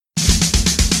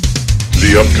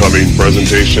The upcoming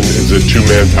presentation is a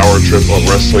two-man power trip of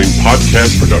wrestling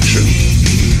podcast production.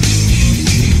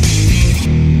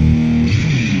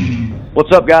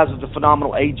 What's up, guys? It's the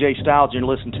phenomenal AJ Styles, and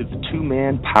you're listening to the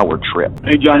two-man power trip.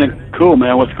 Hey, Johnny. Cool,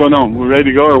 man. What's going on? We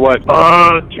ready to go or what?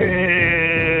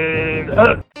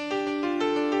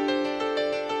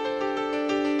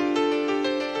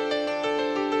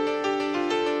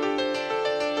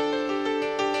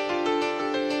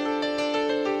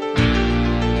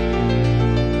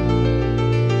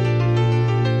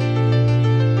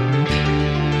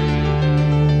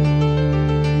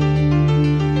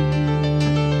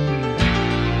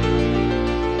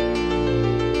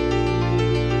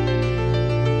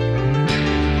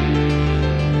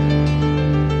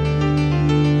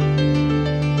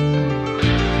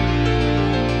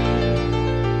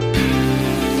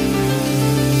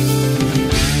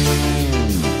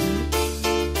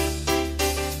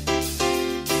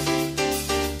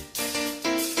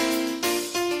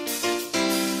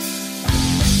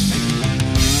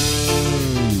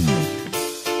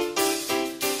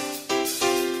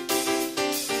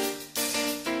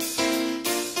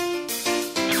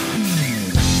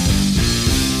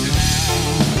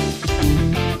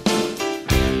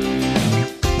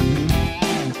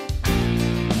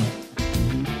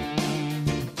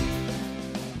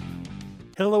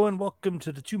 Hello and welcome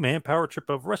to the two-man power trip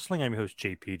of wrestling. I'm your host,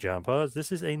 JP John Paz.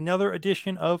 This is another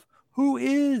edition of Who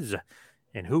Is?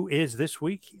 And who is this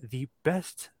week the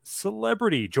best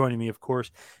celebrity? Joining me, of course,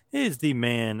 is the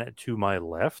man to my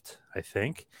left, I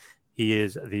think. He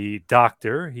is the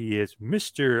doctor. He is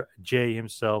Mr. J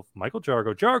himself, Michael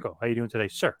Jargo. Jargo, how you doing today,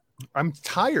 sir? I'm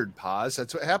tired, Paz.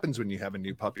 That's what happens when you have a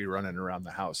new puppy running around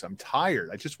the house. I'm tired.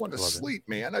 I just want to sleep,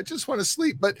 man. I just want to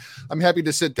sleep. But I'm happy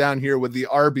to sit down here with the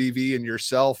RBV and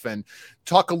yourself and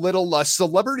talk a little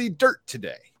celebrity dirt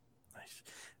today. Nice.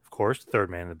 Of course, the third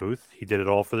man in the booth. He did it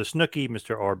all for the Snooki,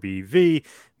 Mr. RBV,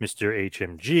 Mr.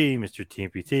 HMG, Mr.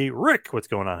 TMPT. Rick, what's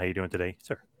going on? How you doing today,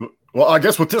 sir? Well, I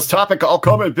guess with this topic, I'll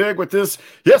come in big with this.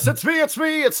 Yes, it's me.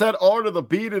 It's that R to the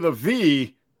B to the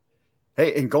V.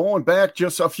 Hey, and going back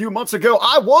just a few months ago,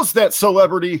 I was that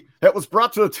celebrity that was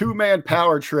brought to the two-man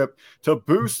power trip to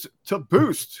boost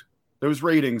those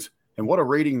ratings. And what a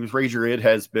ratings raiser it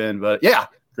has been. But yeah,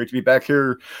 great to be back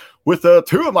here with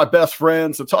two of my best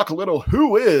friends to talk a little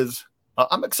who is.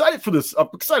 I'm excited for this. I'm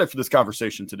excited for this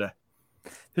conversation today.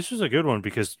 This was a good one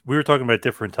because we were talking about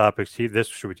different topics. Should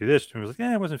we do this? And I was like,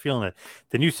 I wasn't feeling it.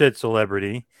 Then you said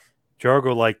celebrity.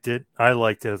 Jargo liked it. I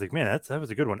liked it. I was like, man, that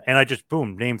was a good one. And I just,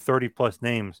 named 30 plus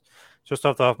names just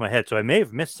off the top of my head. So I may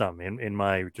have missed some in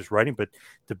my just writing, but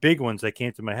the big ones that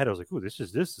came to my head, I was like, ooh, this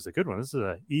is a good one. This is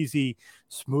an easy,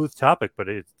 smooth topic, but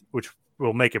which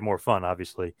will make it more fun,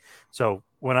 obviously. So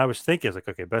when I was thinking, I was like,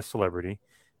 okay, best celebrity.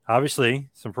 Obviously,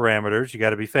 some parameters. You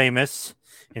got to be famous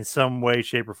in some way,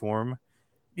 shape, or form.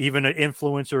 Even an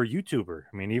influencer or YouTuber.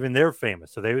 I mean, even they're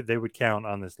famous. So they would count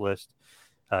on this list.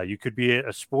 You could be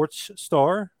a sports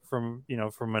star from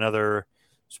another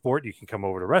sport. You can come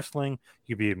over to wrestling.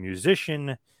 You could be a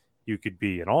musician. You could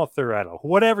be an author. I don't know,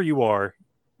 whatever you are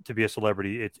to be a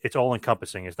celebrity. It's all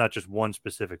encompassing. It's not just one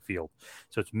specific field.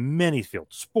 So it's many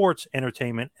fields, sports,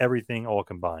 entertainment, everything all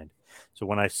combined. So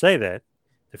when I say that,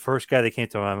 the first guy that came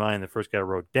to my mind, the first guy I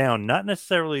wrote down, not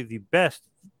necessarily the best,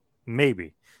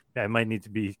 maybe. I might need to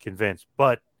be convinced,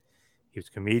 but he was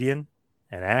a comedian,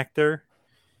 an actor.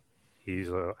 He's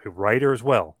a writer as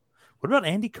well. What about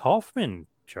Andy Kaufman,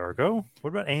 Jargo?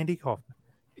 What about Andy Kaufman?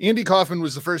 Andy Kaufman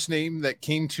was the first name that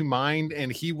came to mind,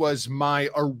 and he was my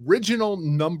original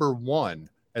number one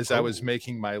as I was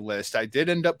making my list. I did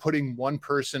end up putting one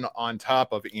person on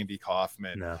top of Andy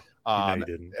Kaufman. No, you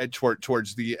didn't.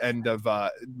 Towards the end of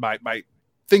my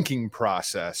thinking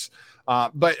process.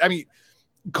 But, I mean,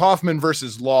 Kaufman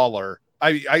versus Lawler.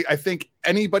 I think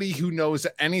anybody who knows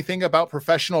anything about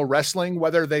professional wrestling,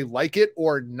 whether they like it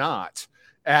or not,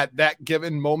 at that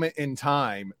given moment in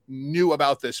time, knew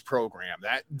about this program.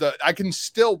 I can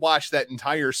still watch that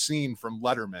entire scene from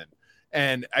Letterman,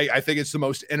 and I think it's the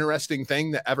most interesting thing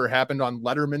that ever happened on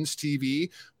Letterman's TV.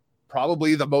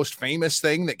 Probably the most famous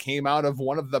thing that came out of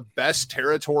one of the best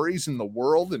territories in the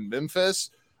world in Memphis.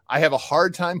 I have a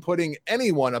hard time putting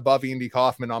anyone above Andy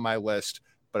Kaufman on my list,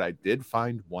 but I did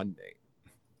find one name.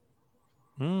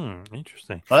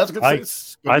 Interesting. Well, that's good.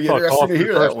 I thought Kaufman to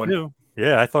hear that one. Too.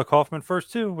 Yeah, I thought Kaufman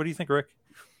first too. What do you think, Rick?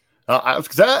 I'm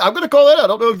going to call that out. I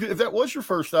don't know if that was your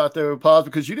first thought there, Paz,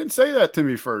 because you didn't say that to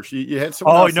me first. You had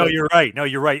someone else. No, you're right. No,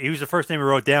 you're right. He was the first name I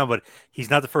wrote down, but he's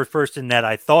not the first person that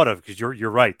I thought of because you're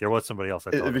right. There was somebody else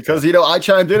I thought because of. I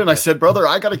chimed in and I said, brother,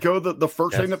 I got to go. The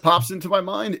first thing that pops into my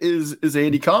mind is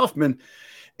Andy Kaufman,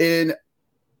 and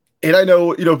And I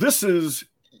know, this is,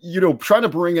 trying to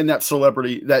bring in that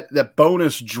celebrity, that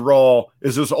bonus draw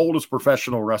is as old as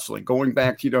professional wrestling, going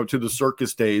back, to the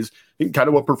circus days, and kind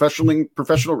of what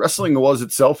professional wrestling was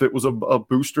itself. It was a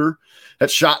booster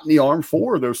that shot in the arm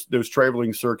for those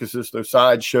traveling circuses, those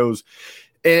side shows.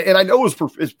 And I know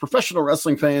as professional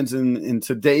wrestling fans in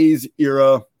today's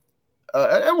era,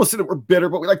 I almost said that we're bitter,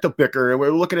 but we like to bicker, and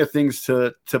we're looking at things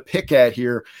to pick at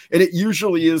here. And it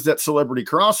usually is that celebrity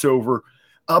crossover.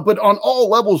 But on all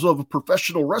levels of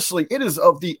professional wrestling, it is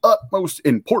of the utmost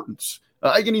importance.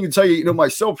 I can even tell you,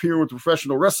 myself here with the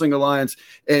Professional Wrestling Alliance,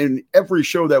 and every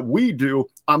show that we do,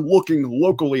 I'm looking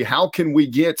locally. How can we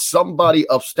get somebody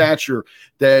of stature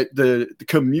that the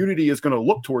community is going to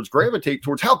look towards, gravitate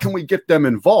towards? How can we get them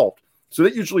involved? So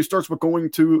that usually starts with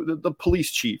going to the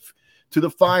police chief, to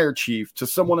the fire chief, to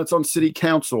someone that's on city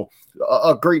council,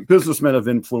 a great businessman of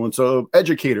influence, an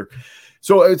educator.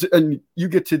 So and you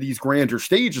get to these grander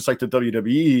stages like the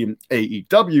WWE,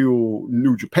 AEW,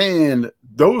 New Japan,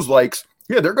 those likes.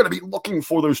 Yeah, they're going to be looking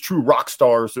for those true rock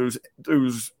stars,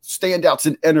 those standouts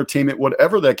in entertainment,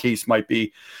 whatever that case might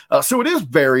be. So it is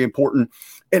very important.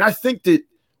 And I think that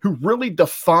who really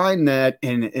defined that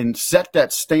and set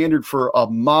that standard for a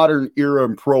modern era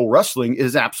in pro wrestling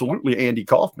is absolutely Andy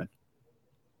Kaufman.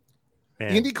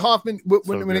 Man, Andy Kaufman,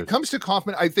 when it comes to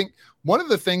Kaufman, I think one of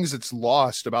the things that's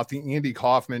lost about the Andy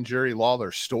Kaufman, Jerry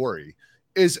Lawler story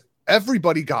is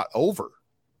everybody got over.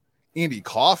 Andy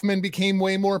Kaufman became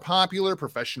way more popular.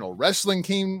 Professional wrestling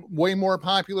became way more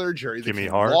popular. Jimmy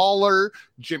Hart. Lawler,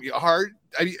 Jimmy Hart.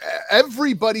 I mean,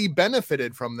 everybody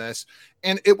benefited from this,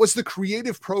 and it was the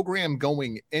creative program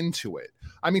going into it.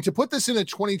 I mean, to put this in a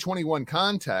 2021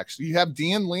 context, you have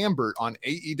Dan Lambert on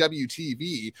AEW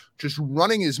TV just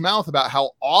running his mouth about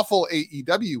how awful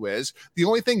AEW is. The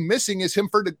only thing missing is him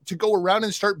to go around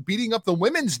and start beating up the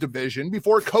women's division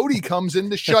before Cody comes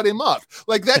in to shut him up.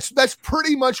 Like that's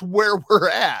pretty much where we're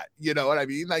at. You know what I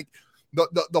mean? Like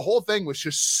the whole thing was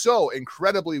just so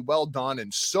incredibly well done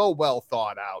and so well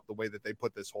thought out, the way that they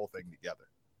put this whole thing together.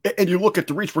 And you look at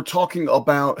the reach, we're talking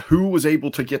about who was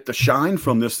able to get the shine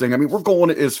from this thing. I mean, we're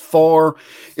going as far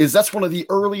as that's one of the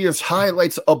earliest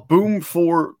highlights, a boom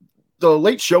for the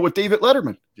Late Show with David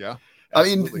Letterman. Yeah.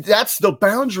 Absolutely. I mean, that's the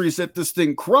boundaries that this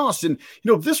thing crossed. And,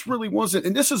 this really wasn't,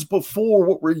 and this is before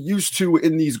what we're used to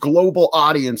in these global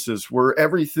audiences where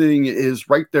everything is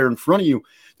right there in front of you.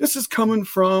 This is coming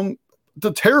from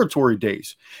the territory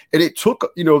days. And it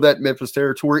took, that Memphis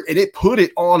territory and it put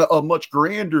it on a much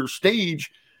grander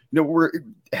stage. Where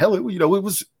hell, it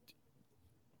was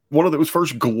one of those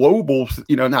first global,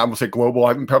 now I would say global, I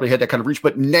haven't probably had that kind of reach,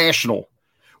 but national,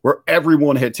 where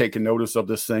everyone had taken notice of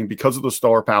this thing because of the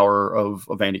star power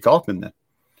of Andy Kaufman then.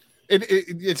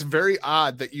 It's very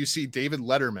odd that you see David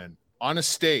Letterman on a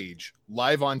stage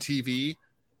live on TV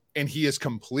and he is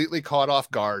completely caught off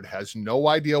guard, has no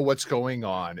idea what's going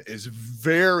on, is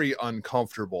very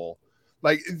uncomfortable.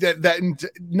 Like that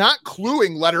not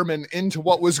cluing Letterman into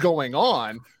what was going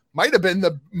on might have been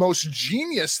the most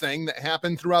genius thing that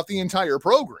happened throughout the entire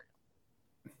program.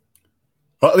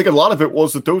 Well, I think a lot of it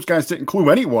was that those guys didn't clue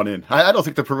anyone in. I don't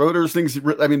think the promoters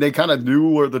they kind of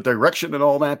knew or the direction and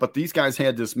all that, but these guys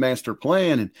had this master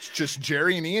plan. And it's just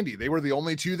Jerry and Andy. They were the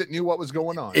only two that knew what was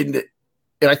going on. And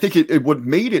I think it would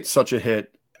made it such a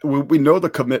hit. We know the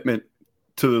commitment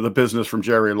to the business from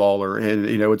Jerry Lawler, and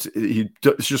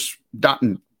it's just not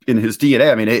in his DNA.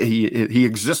 I mean, he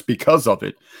exists because of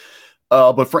it.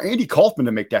 But for Andy Kaufman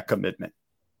to make that commitment,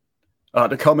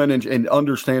 to come in and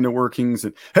understand the workings,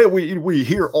 and hey, we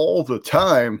hear all the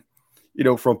time,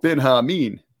 from Ben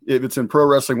Hameen, if it's in Pro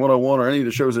Wrestling 101 or any of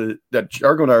the shows that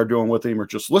Jargo and I are doing with him or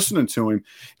just listening to him,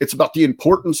 it's about the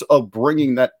importance of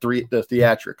bringing the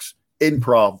theatrics,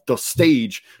 improv, the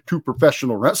stage to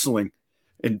professional wrestling.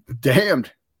 And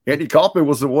damned, Andy Kaufman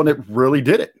was the one that really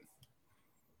did it.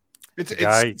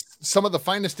 It's some of the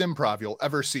finest improv you'll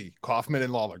ever see. Kaufman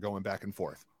and Lawler going back and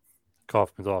forth.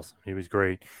 Kaufman's awesome. He was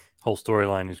great. Whole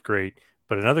storyline is great.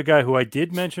 But another guy who I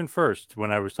did mention first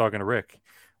when I was talking to Rick,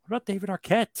 what about David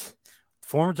Arquette?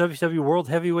 Former WCW World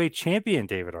Heavyweight Champion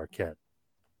David Arquette.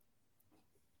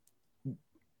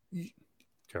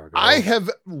 I have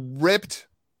ripped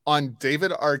on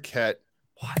David Arquette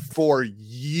for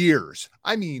years.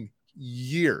 I mean,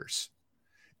 years.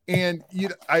 And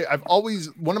I've always,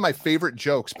 one of my favorite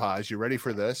jokes, Paz, you ready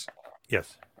for this?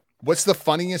 Yes. What's the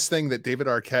funniest thing that David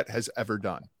Arquette has ever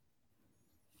done?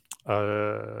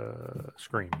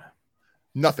 Scream.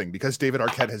 Nothing, because David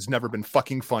Arquette has never been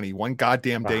fucking funny one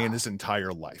goddamn day in his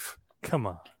entire life. Come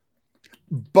on.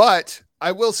 But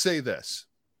I will say this.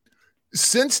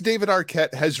 Since David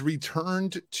Arquette has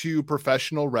returned to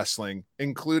professional wrestling,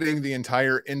 including the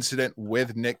entire incident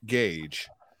with Nick Gage,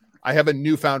 I have a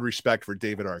newfound respect for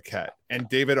David Arquette and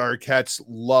David Arquette's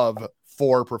love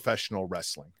for professional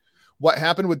wrestling. What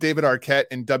happened with David Arquette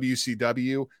in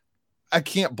WCW, I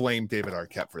can't blame David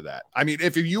Arquette for that. I mean,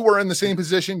 if you were in the same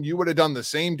position, you would have done the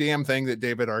same damn thing that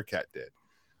David Arquette did.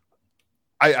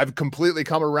 I've completely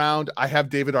come around. I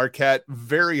have David Arquette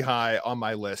very high on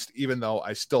my list, even though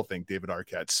I still think David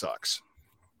Arquette sucks.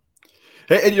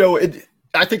 And you know,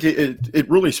 I think it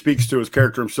really speaks to his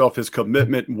character himself, his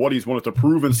commitment, and what he's wanted to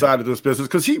prove inside of this business,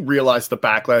 because he realized the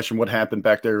backlash and what happened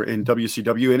back there in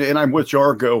WCW. And I'm with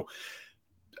Jargo.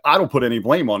 I don't put any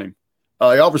blame on him.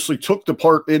 He obviously took the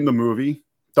part in the movie,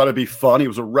 thought it'd be fun. He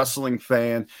was a wrestling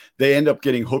fan. They end up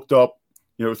getting hooked up,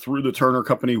 you know, through the Turner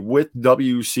Company with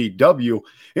WCW.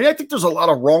 And I think there's a lot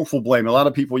of wrongful blame. A lot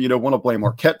of people, you know, want to blame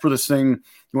Arquette for this thing.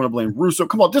 You want to blame Russo.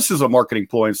 Come on, this is a marketing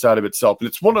ploy inside of itself. And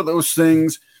it's one of those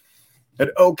things that,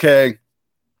 okay,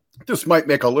 this might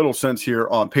make a little sense here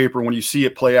on paper. When you see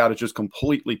it play out, it just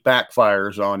completely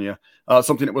backfires on you.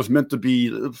 Something that was meant to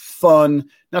be fun,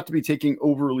 not to be taken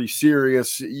overly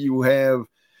serious. You have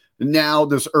now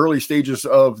this early stages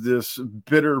of this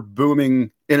bitter,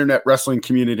 booming internet wrestling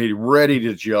community ready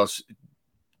to just,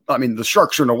 I mean, the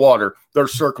sharks are in the water. They're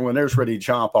circling. They're ready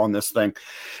to chomp on this thing.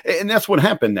 And that's what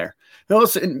happened there. Now,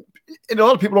 listen, and a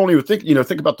lot of people don't even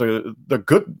think about the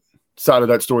good side of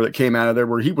that story that came out of there,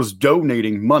 where he was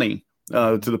donating money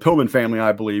to the Pillman family,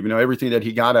 I believe, you know, everything that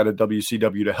he got out of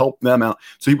WCW to help them out.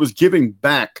 So he was giving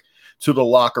back to the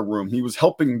locker room. He was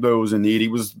helping those in need. He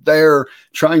was there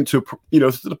trying to, you know,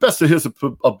 to the best of his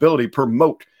ability,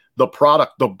 promote the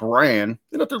product, the brand,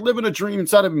 and that they're living a dream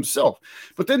inside of himself.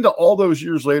 But then to all those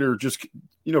years later, just,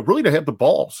 you know, really to have the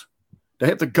balls, to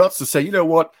have the guts to say, you know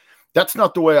what, that's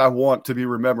not the way I want to be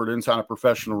remembered inside of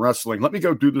professional wrestling. Let me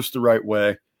go do this the right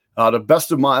way. The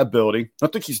best of my ability. I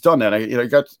think he's done that. I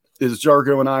got as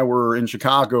Jargo and I were in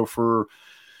Chicago for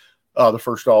the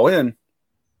first All In.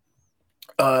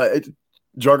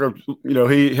 Jargo, you know,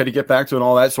 he had to get back to it and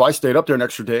all that. So I stayed up there an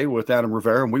extra day with Adam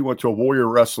Rivera, and we went to a Warrior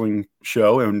Wrestling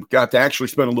show and got to actually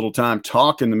spend a little time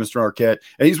talking to Mr. Arquette.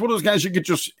 And he's one of those guys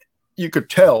you could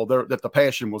tell that the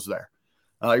passion was there.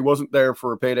 He wasn't there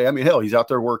for a payday. I mean, hell, he's out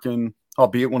there working,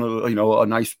 albeit one of the, you know, a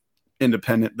nice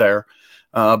independent there.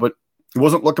 But he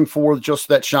wasn't looking for just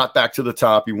that shot back to the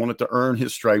top. He wanted to earn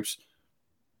his stripes.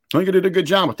 I think he did a good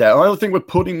job with that. Another thing with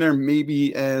putting there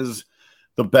maybe as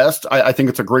the best, I think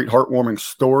it's a great heartwarming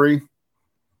story.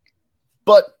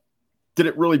 But did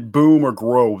it really boom or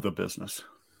grow the business?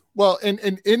 Well, and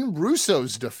in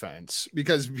Russo's defense,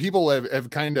 because people have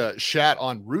kind of shat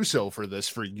on Russo for this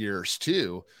for years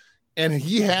too, and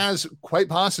he has quite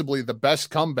possibly the best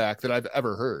comeback that I've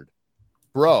ever heard.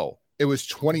 Bro, it was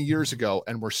 20 years ago,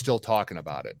 and we're still talking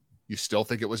about it. You still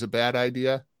think it was a bad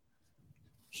idea?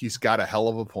 He's got a hell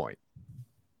of a point.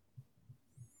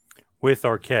 With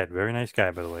Arquette, very nice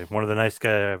guy, by the way. One of the nice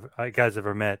guys I've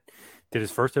ever met. Did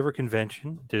his first ever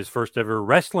convention. Did his first ever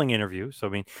wrestling interview. So,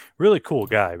 I mean, really cool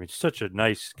guy. I mean, such a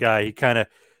nice guy. He kind of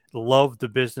loved the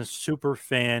business, super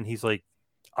fan. He's like,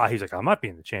 I'm not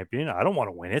being the champion. I don't want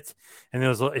to win it. And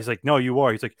he's like, no, you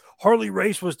are. He's like, Harley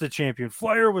Race was the champion.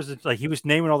 Flair was like, he was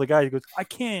naming all the guys. He goes, I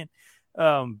can't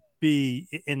be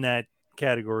in that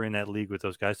category, in that league with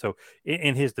those guys. So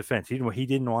in his defense, he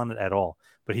didn't want it at all,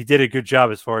 but he did a good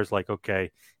job as far as like,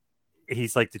 okay,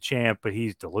 he's like the champ, but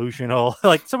he's delusional.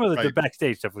 Like some of the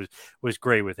backstage stuff was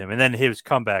great with him. And then his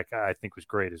comeback, I think, was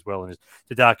great as well. And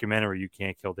the documentary, You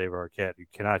Can't Kill David Arquette, You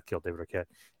Cannot Kill David Arquette,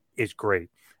 is great.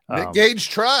 Nick Gage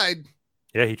tried.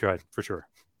 Yeah, he tried for sure.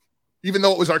 Even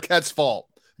though it was Arquette's fault.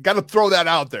 Got to throw that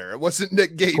out there. It wasn't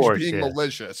Nick Gage being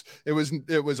malicious. It was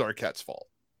Arquette's fault.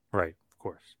 Right, of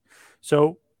course.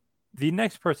 So the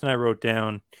next person I wrote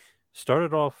down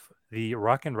started off the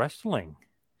rock and wrestling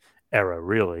era,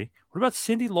 really. What about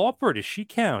Cyndi Lauper? Does she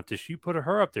count? Does she put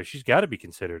her up there? She's got to be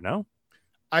considered, no?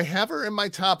 I have her in my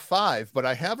top 5, but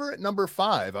I have her at number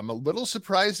 5. I'm a little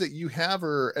surprised that you have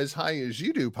her as high as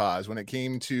you do, Paz, when it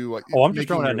came to I'm just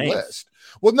throwing out names. List.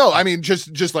 Well, no, I mean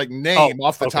just like name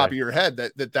off the top of your head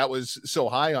that was so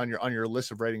high on your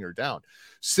list of writing her down.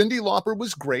 Cyndi Lauper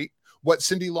was great. What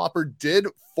Cyndi Lauper did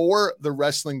for the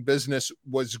wrestling business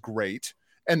was great,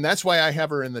 and that's why I have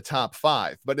her in the top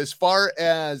 5. But as far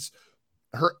as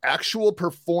her actual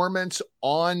performance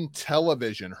on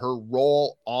television, her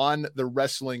role on the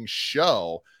wrestling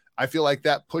show, I feel like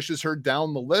that pushes her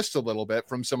down the list a little bit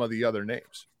from some of the other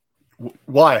names.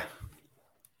 Why?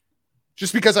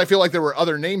 Just because I feel like there were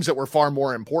other names that were far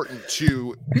more important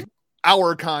to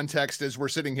our context as we're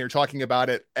sitting here talking about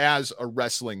it as a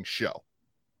wrestling show.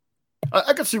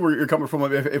 I can see where you're coming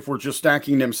from if we're just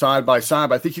stacking them side by side.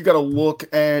 But I think you got to look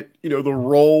at, the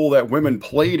role that women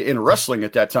played in wrestling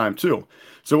at that time too.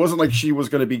 So it wasn't like she was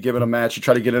going to be given a match to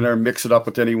try to get in there and mix it up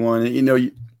with anyone.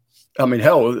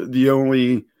 Hell,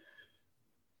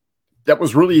 that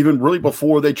was really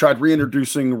before they tried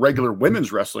reintroducing regular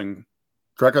women's wrestling.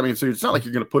 Correct? So it's not like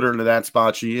you're going to put her into that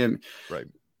spot right.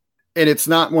 And it's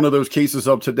not one of those cases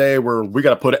of today where we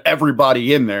got to put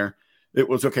everybody in there. It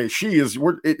was okay. It's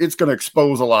going to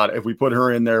expose a lot if we put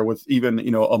her in there with even,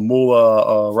 a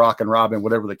Moolah, Rock and Robin,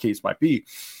 whatever the case might be.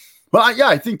 But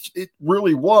I think it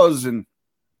really was. And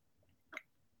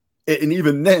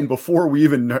even then, before we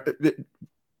even,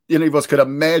 any of us could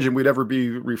imagine we'd ever be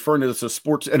referring to this as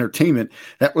sports entertainment,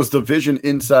 that was the vision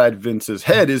inside Vince's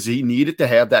head, is he needed to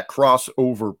have that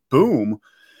crossover boom.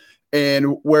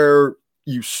 And where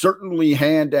you certainly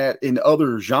had that in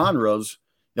other genres,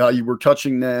 you were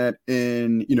touching that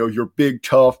in, your big,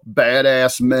 tough,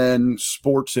 badass men,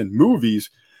 sports and movies.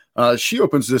 She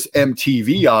opens this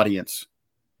MTV audience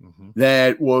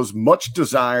that was much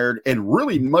desired and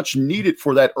really much needed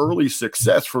for that early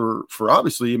success for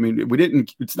obviously,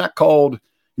 it's not called,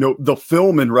 the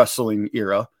film and wrestling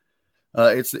era.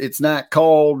 It's not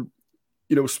called,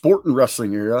 sport and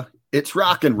wrestling era. It's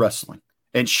rock and wrestling.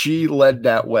 And she led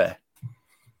that way.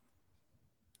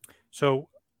 So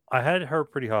I had her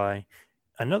pretty high.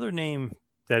 Another name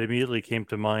that immediately came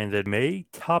to mind that may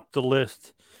top the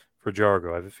list for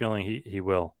Jargo. I have a feeling he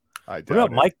will. What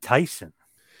about Mike Tyson?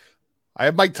 I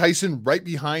have Mike Tyson right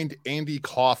behind Andy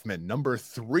Kaufman, number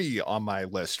 3 on my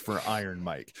list for Iron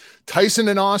Mike. Tyson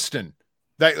and Austin.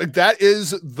 That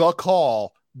is the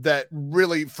call that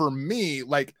really, for me,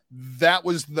 that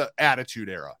was the Attitude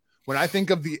Era. When I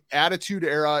think of the Attitude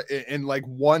Era in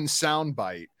one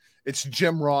soundbite, it's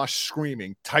Jim Ross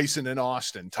screaming, Tyson and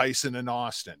Austin, Tyson and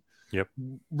Austin. Yep.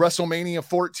 WrestleMania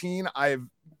 14, I've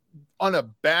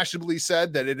unabashedly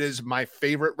said that it is my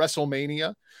favorite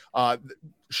WrestleMania.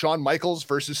 Shawn Michaels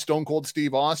versus Stone Cold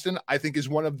Steve Austin, I think, is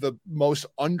one of the most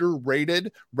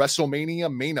underrated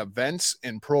WrestleMania main events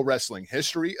in pro wrestling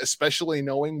history, especially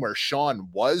knowing where Shawn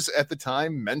was at the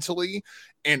time mentally.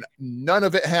 And none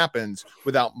of it happens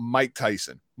without Mike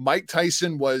Tyson. Mike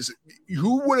Tyson was,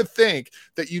 who would have think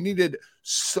that you needed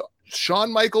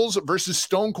Shawn Michaels versus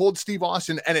Stone Cold Steve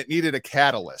Austin and it needed a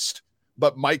catalyst?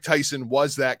 But Mike Tyson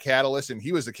was that catalyst, and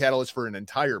he was the catalyst for an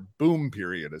entire boom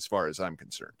period as far as I'm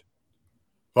concerned.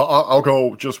 Well, I'll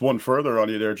go just one further on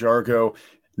you there, Jargo.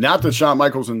 Not that Shawn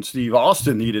Michaels and Steve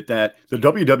Austin needed that. The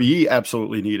WWE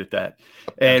absolutely needed that.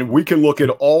 And we can look at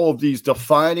all of these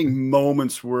defining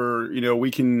moments where,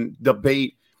 we can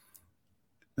debate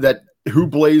that who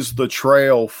blazed the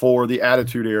trail for the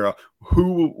Attitude Era,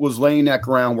 who was laying that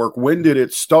groundwork, when did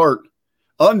it start?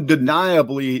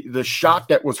 Undeniably, the shot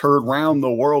that was heard around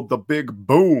the world, the big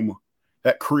boom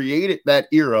that created that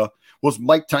era, was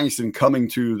Mike Tyson coming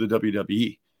to the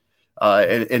WWE.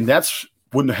 And that's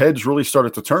when the heads really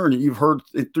started to turn. You've heard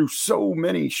it through so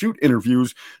many shoot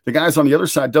interviews. The guys on the other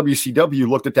side, WCW,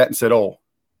 looked at that and said, oh,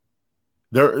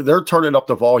 they're turning up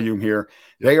the volume here.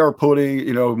 They are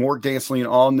putting, more gasoline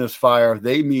on this fire.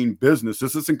 They mean business.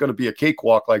 This isn't going to be a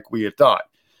cakewalk like we had thought.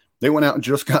 They went out and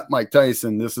just got Mike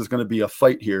Tyson. This is going to be a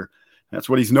fight here. That's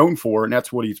what he's known for, and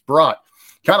that's what he's brought.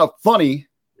 Kind of funny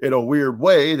in a weird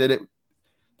way that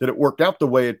it worked out the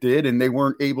way it did, and they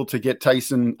weren't able to get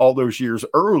Tyson all those years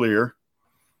earlier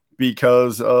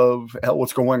because of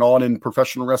what's going on in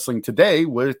professional wrestling today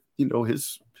with,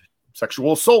 his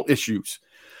sexual assault issues,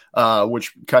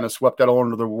 which kind of swept that all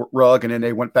under the rug, and then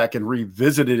they went back and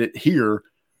revisited it here,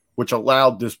 which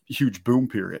allowed this huge boom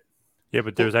period. Yeah,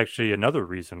 but there's actually another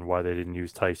reason why they didn't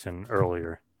use Tyson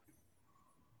earlier.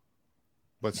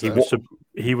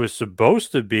 He was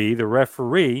supposed to be the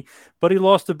referee, but he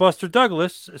lost to Buster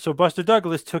Douglas. So Buster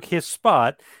Douglas took his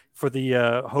spot for the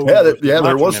Hogan.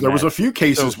 There was a few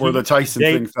cases where the Tyson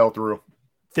thing fell through.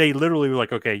 They literally were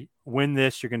like, okay, win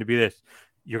this, you're going to be this.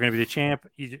 You're going to be the champ,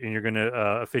 and you're going to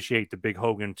officiate the big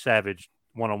Hogan Savage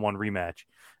one-on-one rematch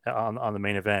on the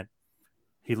main event.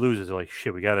 He loses. They're like,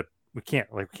 shit, we can't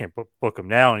book him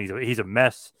now, and he's a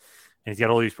mess, and he's got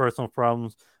all these personal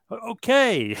problems.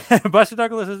 Okay, Buster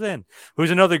Douglas is in. Who's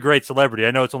another great celebrity?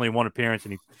 I know it's only one appearance,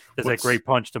 and he does that great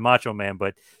punch to Macho Man,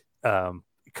 but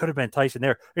it could have been Tyson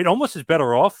there. It almost is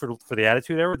better off for the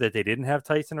Attitude Era that they didn't have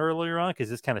Tyson earlier on, because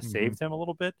this kind of saved him a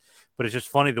little bit. But it's just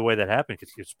funny the way that happened,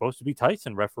 because it's supposed to be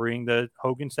Tyson refereeing the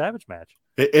Hogan Savage match.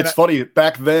 It's funny.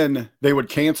 Back then, they would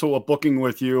cancel a booking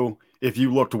with you if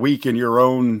you looked weak in your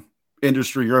own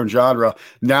industry, your own genre.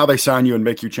 Now they sign you and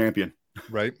make you champion.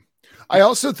 Right. I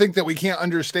also think that we can't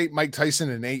understate Mike Tyson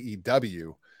in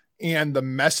AEW and the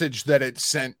message that it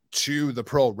sent to the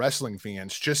pro wrestling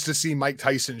fans just to see Mike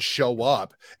Tyson show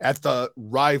up at the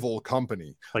rival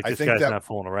company. Like, I this think guy's that, not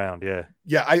fooling around. Yeah.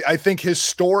 Yeah, I think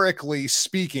historically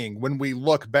speaking, when we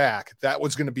look back, that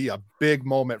was going to be a big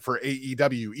moment for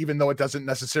AEW, even though it doesn't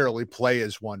necessarily play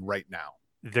as one right now.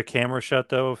 The camera shot,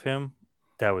 though, of him,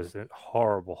 that was a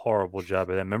horrible, horrible job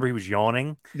of that. Remember, he was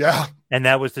yawning? Yeah. And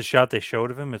that was the shot they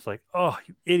showed of him. It's like, oh,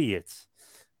 you idiots.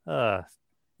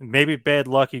 Maybe bad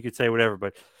luck, you could say whatever,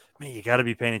 but man, you got to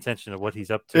be paying attention to what he's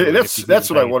up to. That's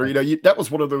what I wonder. You know, that was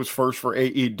one of those first for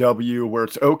AEW where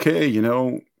it's okay. You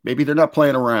know, maybe they're not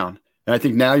playing around, and I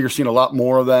think now you're seeing a lot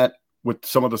more of that with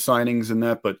some of the signings and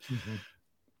that. But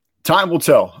time will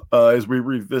tell as we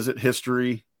revisit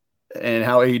history and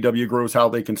how AEW grows, how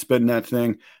they can spin that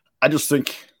thing. I just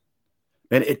think,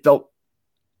 man, it felt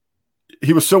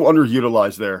he was so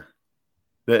underutilized there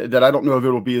that I don't know if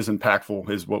it'll be as impactful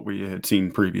as what we had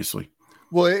seen previously.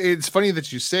 Well, it's funny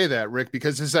that you say that, Rick,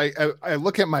 because as I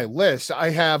look at my list,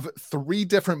 I have 3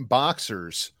 different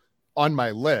boxers on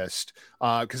my list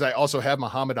because I also have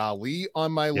Muhammad Ali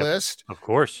on my list. Of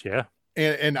course, yeah.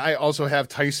 And I also have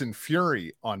Tyson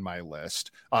Fury on my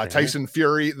list. Tyson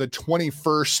Fury, the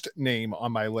 21st name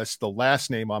on my list, the last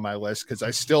name on my list, because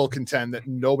I still contend that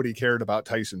nobody cared about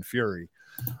Tyson Fury.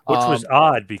 Which was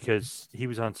odd because he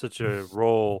was on such a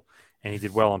roll and he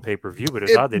did well on pay-per-view, but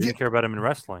it's odd they didn't care about him in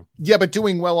wrestling. Yeah, but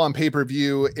doing well on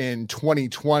pay-per-view in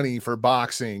 2020 for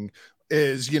boxing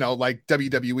is, you know, like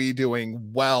WWE doing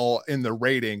well in the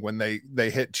rating when they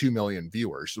hit 2 million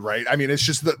viewers, right? I mean, it's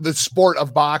just the sport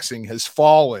of boxing has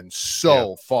fallen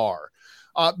so far.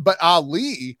 But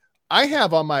Ali, I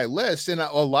have on my list, and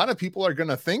a lot of people are going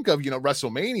to think of, you know,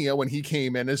 WrestleMania when he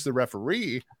came in as the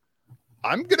referee.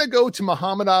 I'm going to go to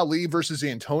Muhammad Ali versus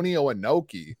Antonio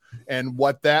Inoki and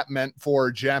what that meant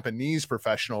for Japanese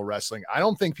professional wrestling. I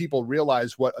don't think people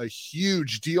realize what a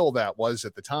huge deal that was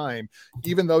at the time,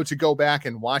 even though to go back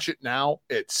and watch it now,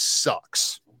 it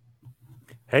sucks.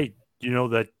 Hey, you know,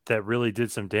 that really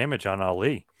did some damage on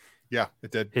Ali. Yeah,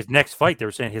 it did. His next fight, they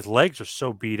were saying his legs are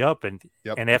so beat up, and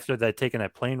after that, taking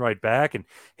that plane ride back, and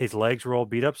his legs were all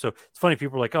beat up. So it's funny,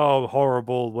 people are like, "Oh,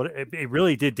 horrible!" What it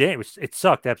really did damage. It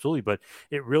sucked absolutely, but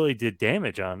it really did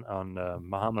damage on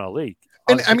Muhammad Ali.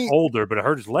 And I mean, older, but it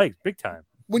hurt his legs big time.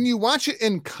 When you watch it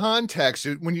in context,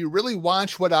 when you really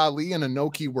watch what Ali and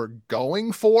Inoki were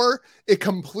going for, it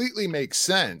completely makes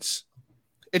sense.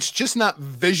 It's just not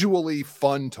visually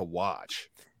fun to watch.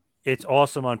 It's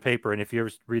awesome on paper, and if you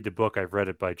ever read the book, I've read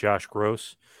it by Josh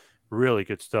Gross. Really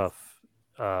good stuff.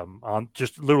 On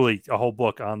just literally a whole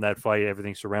book on that fight,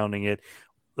 everything surrounding it,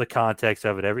 the context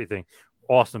of it, everything.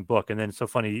 Awesome book. And then it's so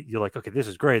funny. You're like, okay, this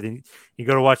is great. Then you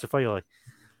go to watch the fight. You're like,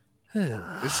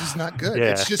 this is not good.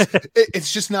 Yeah.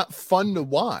 It's just not fun to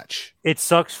watch. It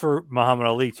sucks for Muhammad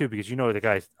Ali too, because you know the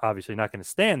guy's obviously not going to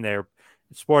stand there.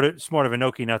 It's smart of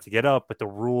Inoki not to get up, but the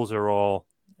rules are all.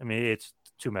 I mean, it's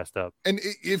too messed up. And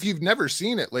if you've never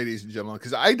seen it, ladies and gentlemen,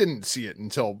 because I didn't see it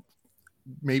until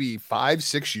maybe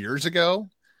 5-6 years ago,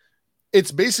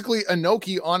 it's basically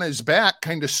Inoki on his back,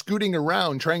 kind of scooting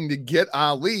around, trying to get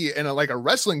Ali in a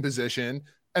wrestling position,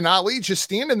 and Ali just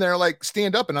standing there like,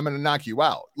 stand up and I'm going to knock you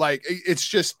out. Like,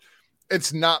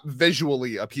 it's not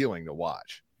visually appealing to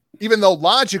watch, even though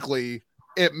logically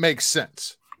it makes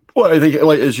sense. Well, I think,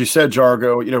 like as you said,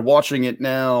 Jargo, you know, watching it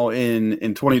now in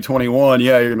 2021,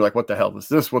 you're gonna be like, "What the hell is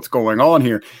this? What's going on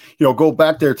here?" You know, go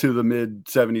back there to the mid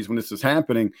 '70s when this is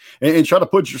happening, and try to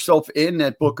put yourself in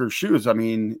that Booker's shoes. I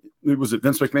mean, was it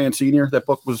Vince McMahon Sr. that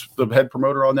Book was the head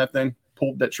promoter on that thing,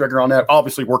 pulled that trigger on that?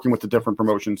 Obviously, working with the different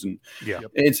promotions and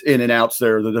it's in and outs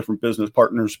there, the different business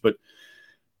partners, but.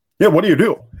 Yeah, what do you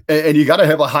do? And you got to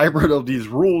have a hybrid of these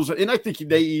rules, and I think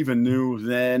they even knew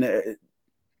then.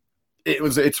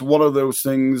 It's one of those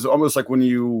things, almost like when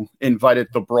you invited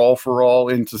the Brawl for All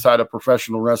inside of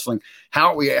professional wrestling.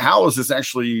 How is this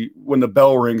actually, when the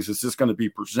bell rings, is this going to be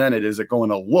presented? Is it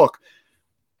going to look?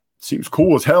 Seems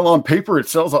cool as hell on paper. It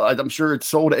sells. I'm sure it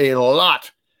sold a lot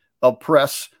of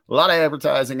press, a lot of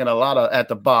advertising, and a lot of at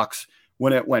the box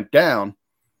when it went down.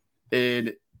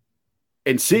 And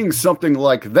seeing something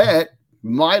like that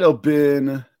might have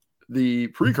been the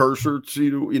precursor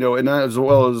to, you know, and as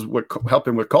well as what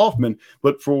helping with Kaufman,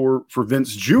 but for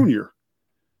Vince Jr.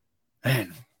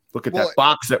 Man, look at that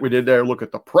box that we did there. Look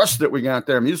at the press that we got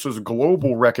there. I mean, this was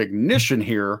global recognition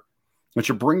here that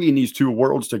you're bringing these two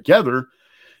worlds together.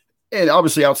 And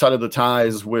obviously outside of the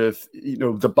ties with, you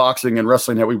know, the boxing and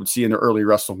wrestling that we would see in the early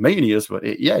WrestleManias, but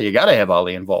you got to have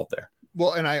Ali involved there.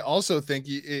 Well, and I also think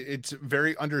it's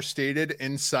very understated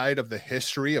inside of the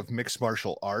history of mixed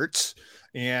martial arts.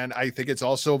 And I think it's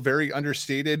also very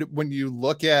understated when you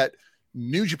look at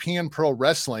New Japan Pro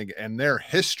Wrestling and their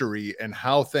history and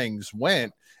how things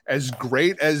went, as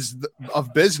great as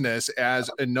of business as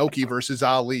Inoki versus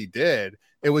Ali did,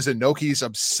 it was Inoki's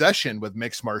obsession with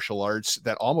mixed martial arts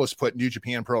that almost put New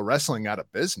Japan Pro Wrestling out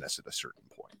of business at a certain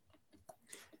point.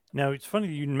 Now, it's funny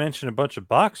you mentioned a bunch of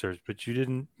boxers, but you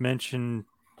didn't mention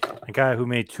a guy who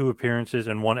made 2 appearances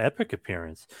and 1 epic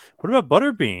appearance. What about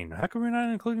Butterbean? How come we're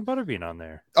not including Butterbean on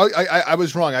there? Oh, I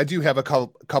was wrong. I do have a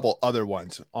couple other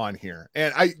ones on here,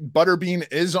 and Butterbean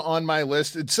is on my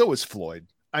list, and so is Floyd.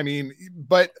 I mean,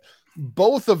 but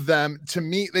both of them, to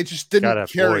me, they just didn't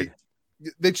carry. Floyd.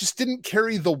 They just didn't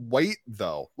carry the weight,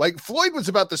 though. Like Floyd was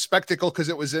about the spectacle because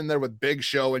it was in there with Big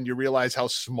Show, and you realize how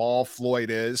small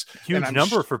Floyd is. Huge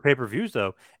number for pay-per-views,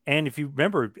 though. And if you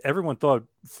remember, everyone thought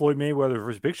Floyd Mayweather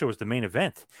versus Big Show was the main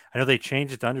event. I know they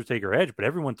changed it to Undertaker Edge, but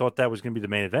everyone thought that was going to be the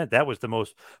main event. That was the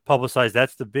most publicized.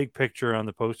 That's the big picture on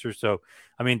the poster. So,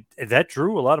 I mean, that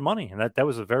drew a lot of money, and that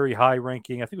was a very high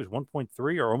ranking. I think it was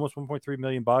 1.3 or almost 1.3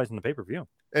 million buys in the pay-per-view.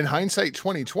 In hindsight,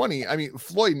 2020, I mean,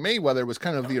 Floyd Mayweather was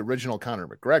kind of the original Conor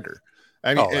McGregor.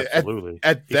 I mean, absolutely.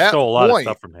 At he that stole a lot of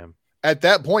stuff from him. At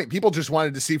that point, people just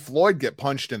wanted to see Floyd get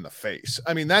punched in the face.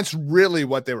 I mean, that's really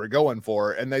what they were going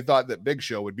for. And they thought that Big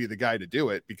Show would be the guy to do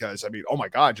it because, I mean, oh my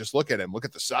God, just look at him. Look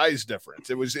at the size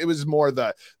difference. It was more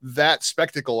that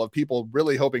spectacle of people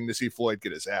really hoping to see Floyd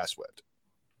get his ass whipped.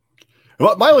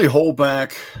 Well, Miley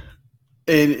Holback,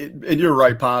 and you're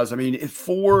right, Paz. I mean,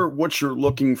 for what you're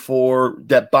looking for,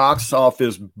 that box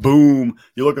office boom,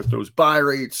 you look at those buy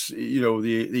rates, you know,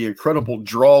 the incredible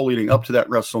draw leading up to that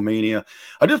WrestleMania.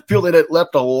 I just feel that it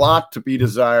left a lot to be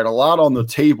desired, a lot on the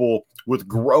table with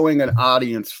growing an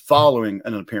audience following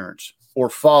an appearance or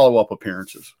follow-up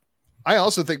appearances. I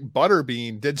also think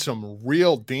Butterbean did some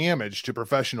real damage to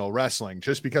professional wrestling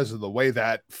just because of the way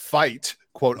that fight,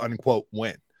 quote unquote,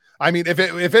 went. I mean, if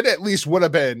it at least would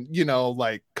have been, you know,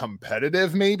 like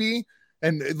competitive maybe,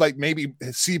 and like maybe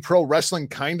see pro wrestling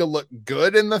kind of look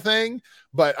good in the thing,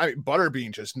 but I mean,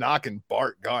 Butterbean just knocking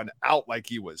Bart Gunn out like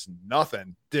he was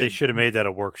nothing. They should have made that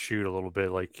a work shoot a little bit,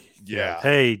 like, yeah,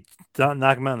 hey, don't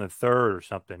knock him out in the 3rd or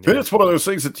something. But it's one of those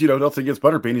things that, you know, nothing against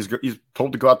Butterbean. He's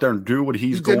told to go out there and do what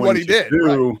he did,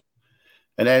 do.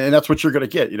 Right. And that's what you're going to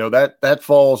get. You know, that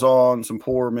falls on some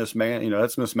poor that's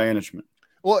mismanagement.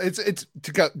 Well, it's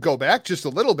to go back just a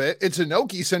little bit. It's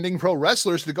Inoki sending pro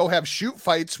wrestlers to go have shoot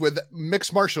fights with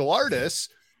mixed martial artists,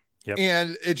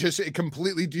 and it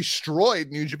completely destroyed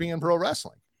New Japan Pro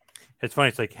Wrestling. It's funny.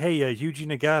 It's like, hey, Yuji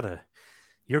Nagata,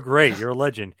 you're great. You're a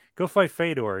legend. Go fight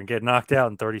Fedor and get knocked out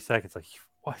in 30 seconds. Like,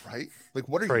 what? Right? Like,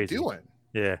 what are you doing?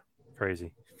 Yeah,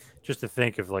 crazy. Just to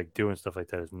think of like doing stuff like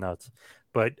that is nuts.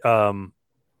 But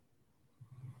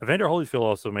Evander Holyfield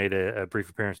also made a brief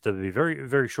appearance to be very,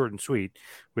 very short and sweet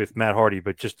with Matt Hardy,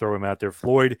 but just throw him out there.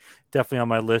 Floyd, definitely on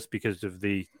my list because of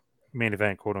the main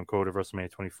event, quote unquote, of WrestleMania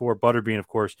 24. Butterbean, of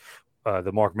course,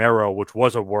 the Mark Merrow, which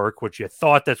was a work, which you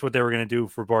thought that's what they were going to do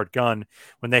for Bart Gunn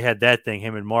when they had that thing,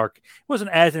 him and Mark. It wasn't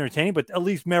as entertaining, but at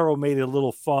least Merrow made it a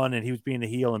little fun, and he was being a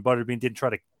heel, and Butterbean didn't try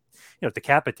to, you know,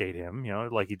 decapitate him, you know,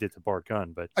 like he did to Bart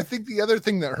Gunn. But I think the other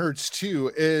thing that hurts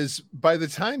too is by the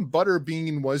time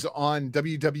Butterbean was on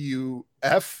WWF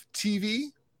TV,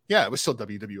 yeah, it was still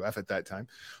WWF at that time,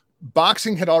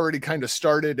 boxing had already kind of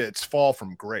started its fall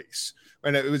from grace.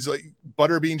 And it was like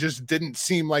Butterbean just didn't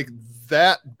seem like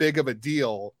that big of a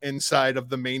deal inside of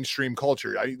the mainstream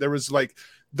culture. There was like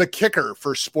the kicker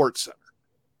for SportsCenter.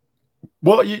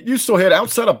 Well, you still had,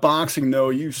 outside of boxing,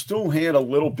 though, you still had a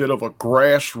little bit of a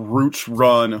grassroots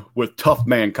run with Tough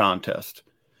Man Contest.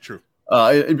 True.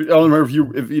 I don't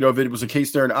remember if it was a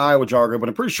case there in Iowa, Jargo, but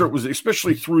I'm pretty sure it was,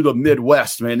 especially through the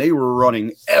Midwest, man. They were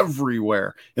running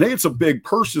everywhere, and they had some big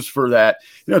purses for that.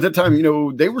 You know, at that time, you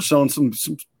know, they were selling some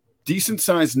decent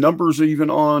sized numbers even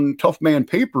on Tough Man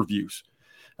pay-per-views.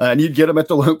 And you'd get them at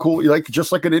the local,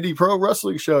 just like an indie pro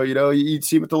wrestling show, you know, you'd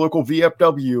see them at the local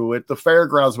VFW, at the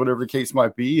fairgrounds, whatever the case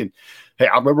might be. And hey,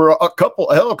 I remember a couple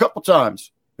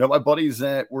times, you know, my buddies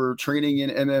that were training in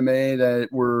MMA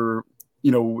that were,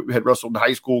 you know, had wrestled in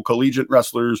high school, collegiate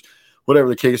wrestlers, whatever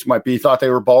the case might be, thought they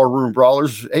were ballroom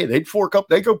brawlers. Hey, they'd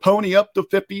go pony up to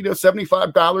 $50 to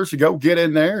 $75 to go get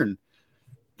in there. And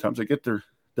sometimes they get their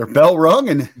bell rung,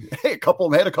 and hey, a couple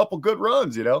of them had a couple good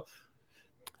runs, you know.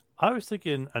 I was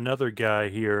thinking another guy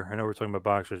here. I know we're talking about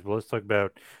boxers, but let's talk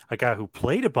about a guy who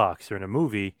played a boxer in a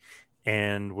movie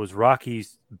and was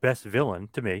Rocky's best villain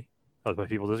to me. Other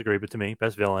people disagree, but to me,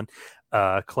 best villain.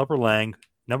 Clubber Lang,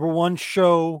 #1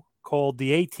 show called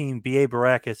The A-Team, B.A.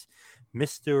 Baracus,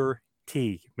 Mr.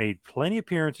 T. Made plenty of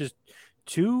appearances,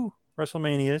 2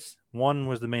 WrestleManias. 1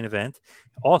 was the main event.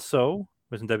 Also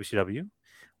was in WCW.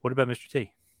 What about Mr.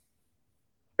 T?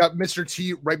 got Mr.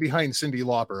 T right behind Cyndi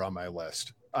Lauper on my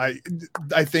list. I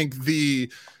think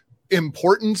the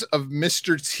importance of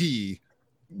Mr. T,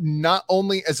 not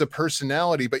only as a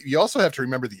personality, but you also have to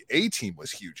remember the A-Team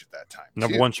was huge at that time.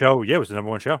 Number one show. Yeah, it was the number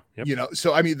one show. Yep. You know,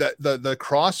 so I mean the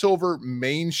crossover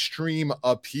mainstream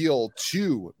appeal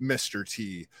to Mr.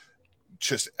 T,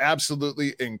 just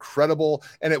absolutely incredible.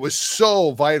 And it was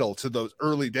so vital to those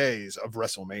early days of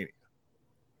WrestleMania.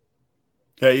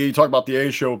 Yeah, you talk about the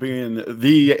A show being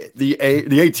the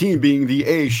A-Team being the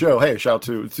A show. Hey, shout out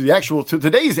to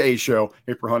today's A show,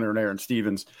 April Hunter and Aaron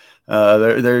Stevens.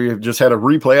 They just had a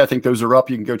replay. I think those are up.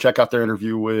 You can go check out their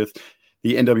interview with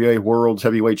the NWA World's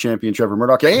Heavyweight Champion Trevor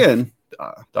Murdoch and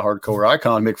the hardcore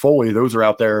icon Mick Foley. Those are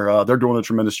out there. They're doing a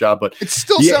tremendous job. But it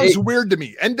still sounds weird to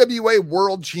me. NWA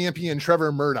World Champion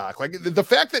Trevor Murdoch. Like the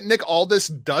fact that Nick Aldis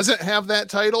doesn't have that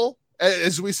title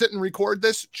as we sit and record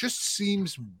this just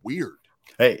seems weird.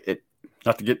 Hey,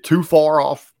 not to get too far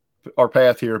off our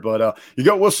path here, but you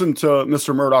go listen to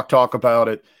Mr. Murdoch talk about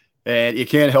it, and you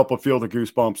can't help but feel the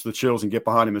goosebumps, the chills, and get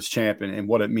behind him as champion and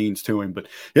what it means to him. But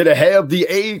yeah, to have the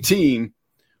A-Team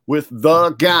with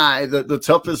the guy, the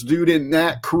toughest dude in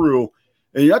that crew,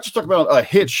 and you're not just talking about a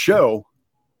hit show.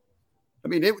 I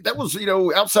mean, that was,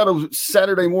 outside of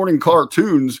Saturday morning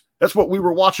cartoons, that's what we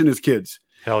were watching as kids.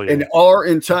 Hell yeah. And our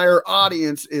entire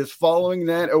audience is following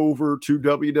that over to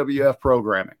WWF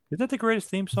programming. Is that the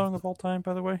greatest theme song of all time,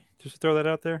 by the way? Just to throw that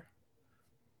out there.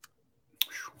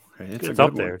 It's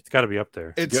up there. It's got to be up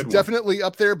there. It's definitely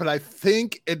up there, but I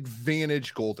think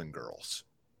Advantage Golden Girls.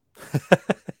 I thought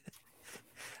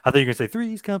you were going to say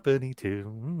Three's Company too.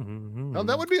 Mm-hmm. No,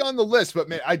 that would be on the list, but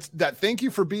man, thank you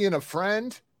for being a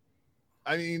friend.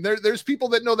 I mean, there's people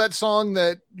that know that song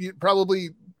that you probably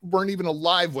weren't even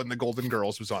alive when the Golden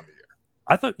Girls was on the air.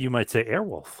 I thought you might say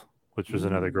Airwolf, which was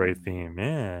another great theme.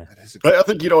 Yeah. I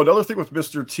think, another thing with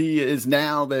Mr. T is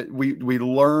now that we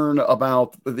learn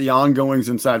about the ongoings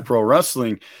inside pro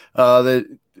wrestling, that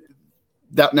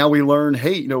now we learn,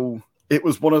 hey, it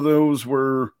was one of those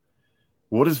where,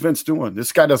 what is Vince doing?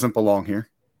 This guy doesn't belong here.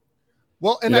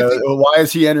 Well, and I think, why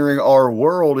is he entering our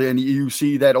world? And you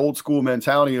see that old school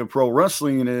mentality of pro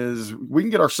wrestling is we can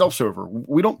get ourselves over.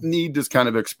 We don't need this kind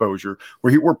of exposure.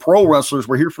 We're pro wrestlers.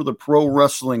 We're here for the pro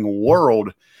wrestling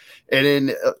world. And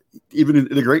in even in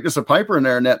the greatness of Piper in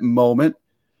there in that moment,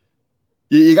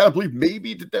 you got to believe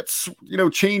maybe that's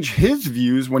change his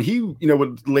views when he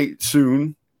would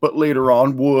later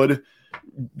on would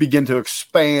begin to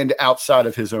expand outside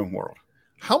of his own world.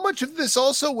 How much of this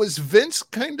also was Vince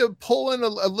kind of pulling a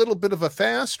little bit of a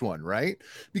fast one, right?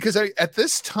 Because at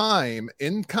this time,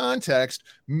 in context,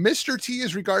 Mr. T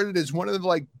is regarded as one of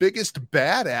the biggest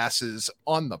badasses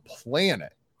on the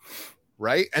planet,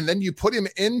 right? And then you put him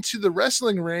into the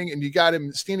wrestling ring and you got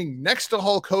him standing next to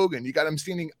Hulk Hogan. You got him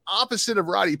standing opposite of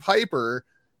Roddy Piper.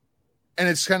 And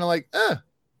it's kind of like,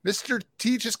 Mr.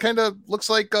 T just kind of looks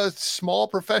like a small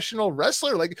professional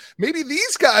wrestler. Like maybe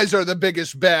these guys are the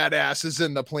biggest badasses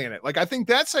in the planet. I think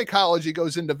that psychology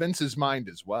goes into Vince's mind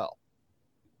as well.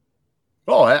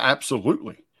 Oh,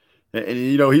 absolutely. And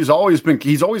he's always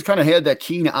kind of had that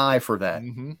keen eye for that.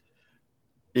 Mm-hmm.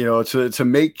 To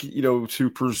make, to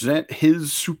present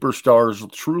his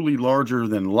superstars truly larger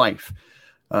than life.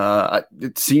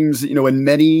 It seems, in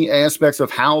many aspects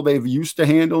of how they've used to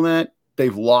handle that,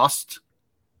 they've lost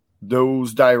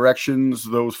those directions,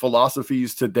 those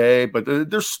philosophies today, but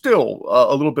there's still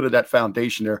a little bit of that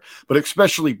foundation there. But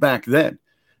especially back then,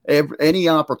 any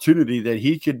opportunity that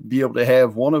he could be able to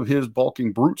have one of his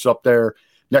bulking brutes up there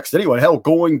next to anyone, hell,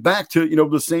 going back to,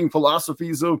 the same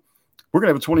philosophies of we're going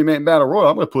to have a 20-man battle royal.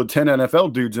 I'm going to put 10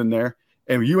 NFL dudes in there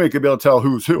and you ain't going to be able to tell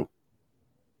who's who.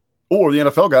 Or the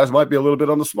NFL guys might be a little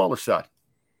bit on the smaller side.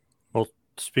 Well,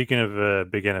 speaking of a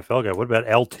big NFL guy, what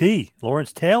about LT,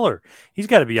 Lawrence Taylor? He's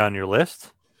got to be on your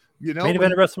list. Main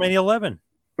event of WrestleMania 11.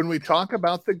 When we talk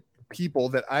about the people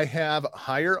that I have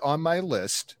higher on my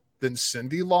list than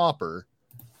Cyndi Lauper,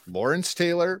 Lawrence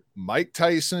Taylor, Mike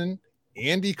Tyson,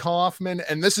 Andy Kaufman,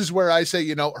 and this is where I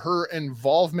say, her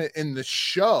involvement in the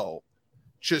show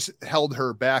just held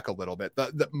her back a little bit.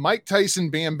 The Mike Tyson,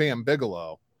 Bam Bam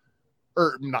Bigelow,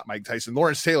 or not Mike Tyson,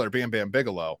 Lawrence Taylor, Bam Bam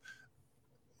Bigelow.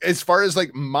 As far as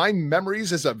my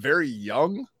memories as a very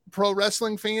young pro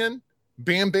wrestling fan,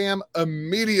 Bam Bam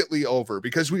immediately over,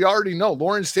 because we already know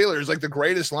Lawrence Taylor is the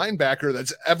greatest linebacker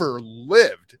that's ever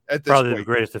lived at this Probably point. The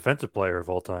greatest defensive player of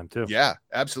all time too. Yeah,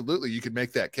 absolutely. You could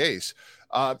make that case.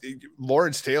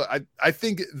 Lawrence Taylor, I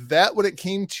think that when it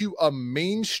came to a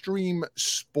mainstream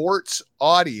sports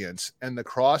audience and the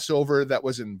crossover that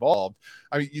was involved,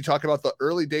 I mean, you talk about the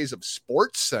early days of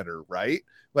Sports Center, right?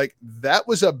 That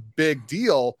was a big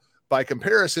deal, By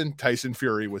comparison, Tyson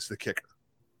Fury was the kicker.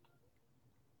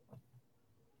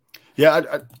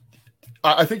 Yeah,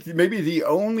 I think maybe the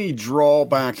only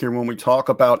drawback here when we talk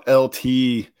about LT,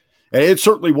 and it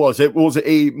certainly was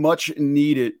a much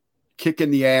needed kick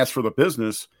in the ass for the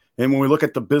business. And when we look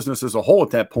at the business as a whole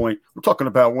at that point, we're talking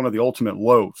about one of the ultimate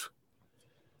lows.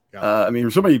 Yeah. I mean,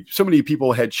 so many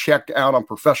people had checked out on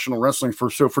professional wrestling for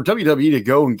WWE to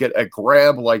go and get a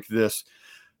grab like this.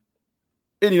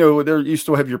 And, you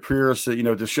still have your peers that,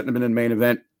 this shouldn't have been in the main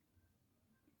event.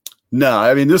 No,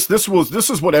 I mean, this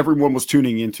is what everyone was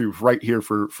tuning into right here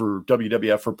for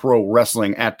WWF, for pro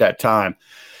wrestling at that time.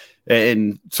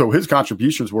 And so his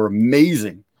contributions were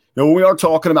amazing. When we are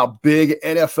talking about big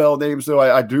NFL names, though,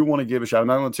 I do want to give a shout. I'm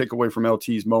not going to take away from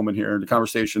LT's moment here in the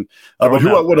conversation, but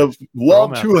who I would have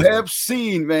loved to have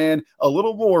seen, man, a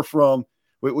little more from.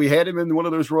 We had him in one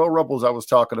of those Royal Rumbles I was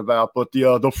talking about, but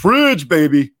the fridge,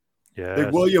 baby. Yeah,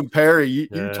 Big William Perry. You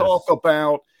talk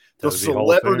about the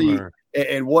celebrity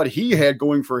and what he had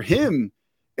going for him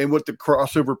and what the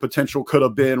crossover potential could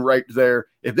have been right there.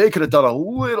 If they could have done a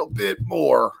little bit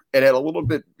more and had a little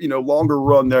bit, longer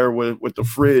run there with the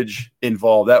fridge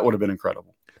involved, that would have been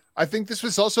incredible. I think this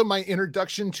was also my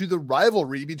introduction to the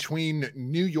rivalry between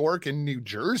New York and New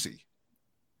Jersey.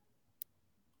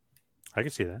 I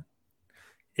can see that.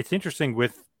 It's interesting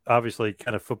with obviously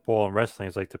kind of football and wrestling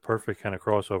is like the perfect kind of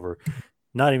crossover.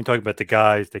 Not even talking about the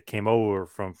guys that came over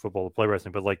from football to play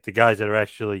wrestling, but like the guys that are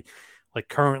actually like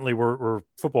currently were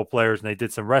football players and they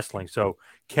did some wrestling. So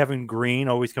Kevin Green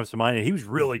always comes to mind, and he was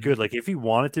really good. Like if he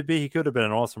wanted to be, he could have been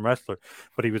an awesome wrestler,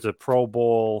 but he was a Pro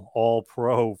Bowl, all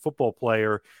pro football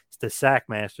player, the sack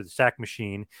master, the sack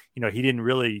machine. He didn't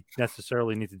really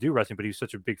necessarily need to do wrestling, but he was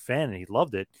such a big fan and he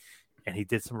loved it. And he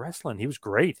did some wrestling. He was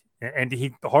great. And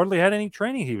he hardly had any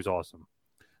training. He was awesome.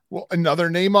 Well, another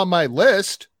name on my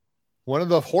list, one of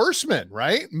the Horsemen,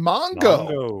 right?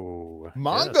 Mongo.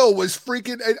 Mongo was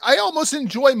freaking – I almost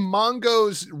enjoy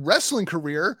Mongo's wrestling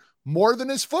career more than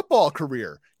his football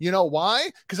career. You know why?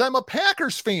 Because I'm a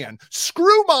Packers fan.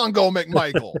 Screw Mongo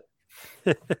McMichael.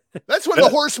 That's when the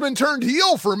Horseman turned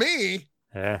heel for me.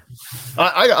 Yeah.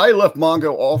 I left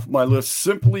Mongo off my list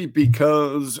simply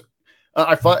because –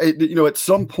 I thought, at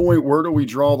some point, where do we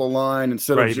draw the line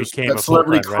instead of just that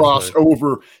celebrity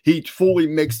crossover? He fully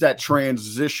makes that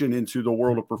transition into the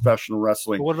world of professional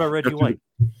wrestling. But what about Reggie White?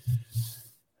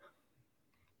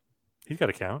 He's got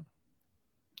to count.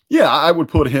 Yeah, I would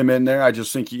put him in there. I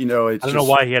just think, it's I don't know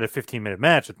why he had a 15-minute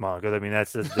match with Mongo. I mean,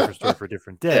 that's a different story for a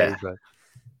different day. Yeah. But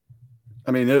I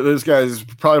mean, those guys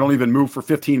probably don't even move for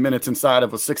 15 minutes inside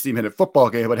of a 60-minute football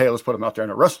game, but hey, let's put them out there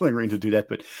in a wrestling ring to do that.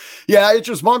 But yeah, it's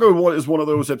just Mongo is one of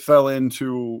those that fell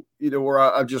into, where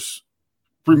I've just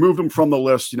removed them from the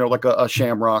list, like a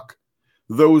Shamrock,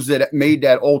 those that made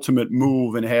that ultimate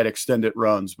move and had extended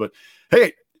runs. But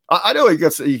hey, I know he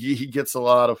gets a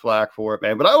lot of flack for it,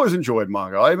 man, but I always enjoyed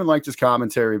Mongo. I even liked his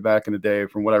commentary back in the day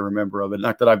from what I remember of it.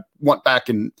 Not that I went back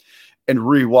and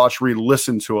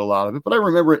re-listen to a lot of it, but I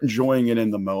remember enjoying it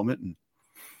in the moment. And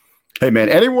hey, man,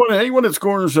 anyone that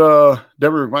scores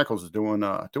Deborah McMichaels is doing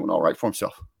all right for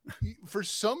himself. For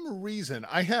some reason,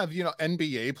 I have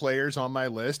NBA players on my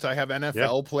list. I have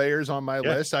NFL players on my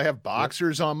list. I have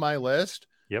boxers on my list.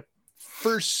 Yep.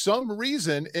 For some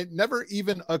reason, it never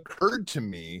even occurred to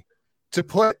me to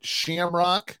put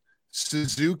Shamrock,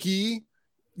 Suzuki,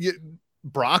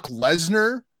 Brock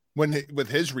Lesnar. With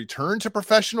his return to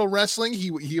professional wrestling,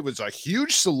 he was a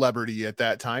huge celebrity at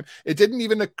that time. It didn't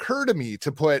even occur to me to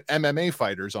put MMA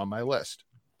fighters on my list.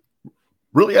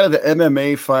 Really, out of the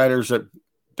MMA fighters that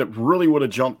really would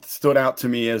have stood out to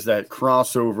me as that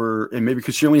crossover, and maybe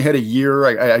because she only had a year,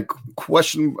 I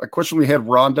question we had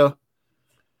Ronda.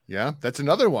 Yeah, that's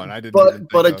another one I didn't.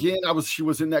 But again, she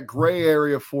was in that gray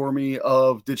area for me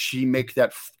of did she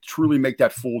truly make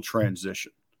that full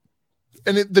transition?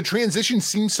 And the transition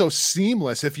seems so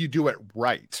seamless if you do it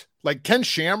right. Like Ken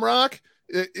Shamrock,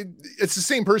 it's the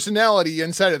same personality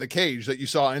inside of the cage that you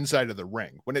saw inside of the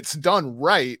ring. When it's done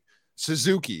right,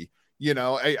 Suzuki,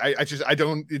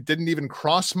 it didn't even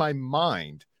cross my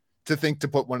mind to think to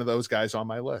put one of those guys on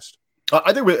my list.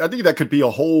 I think that could be a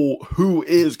whole who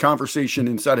is conversation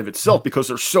inside of itself because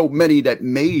there's so many that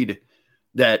made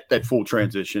that full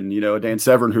transition. Dan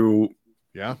Severn, who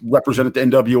represented the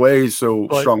NWA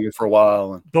strongly for a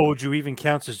while. But would you even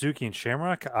count Suzuki and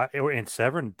Shamrock and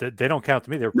Severn? They don't count to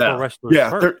me. They're pro wrestlers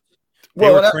first. They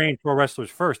were trained pro wrestlers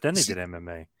first, then they did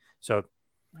MMA. So,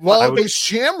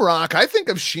 Shamrock, I think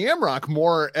of Shamrock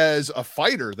more as a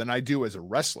fighter than I do as a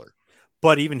wrestler.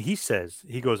 But even he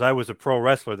goes, I was a pro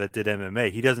wrestler that did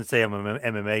MMA. He doesn't say I'm an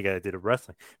MMA guy that did a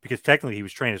wrestling because technically he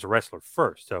was trained as a wrestler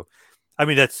first. So I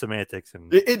mean, that's semantics.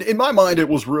 And In my mind, it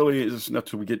was really, not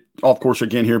till we get off course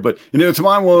again here, but to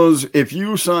mine was, if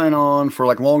you sign on for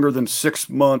like longer than 6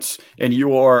 months and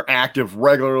you are active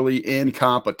regularly in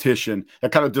competition,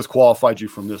 that kind of disqualified you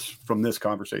from this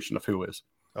conversation of who is.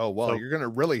 Oh, well, so, you're going to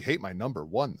really hate my number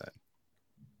one then.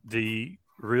 The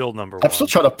real number one. I'm still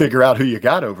trying to figure out who you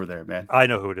got over there, man. I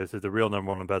know who it is. It's the real number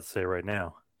one I'm about to say right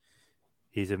now.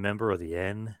 He's a member of the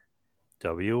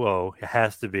NWO. It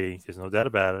has to be. There's no doubt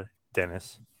about it.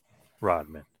 Dennis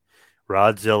Rodman.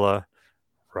 Rodzilla,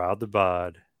 Rod the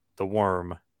Bod, the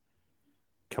Worm.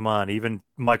 Come on. Even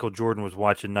Michael Jordan was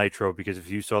watching Nitro, because if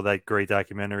you saw that great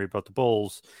documentary about the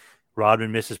Bulls,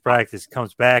 Rodman misses practice,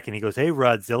 comes back, and he goes, "Hey,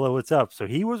 Rodzilla, what's up?" So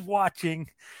he was watching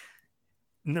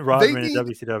Rodman in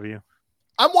WCW.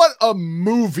 I want a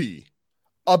movie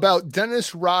about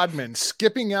Dennis Rodman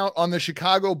skipping out on the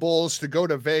Chicago Bulls to go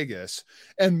to Vegas.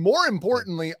 And more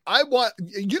importantly,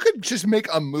 you could just make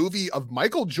a movie of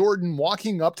Michael Jordan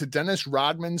walking up to Dennis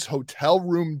Rodman's hotel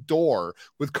room door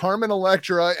with Carmen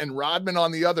Electra and Rodman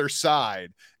on the other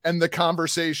side, and the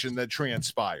conversation that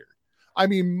transpired. I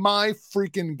mean, my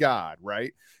freaking God,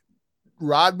 right?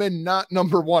 Rodman, not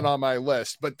number one on my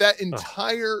list, but that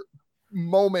entire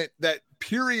moment, that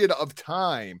period of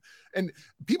time, and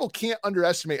people can't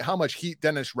underestimate how much heat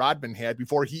Dennis Rodman had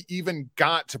before he even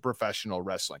got to professional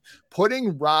wrestling.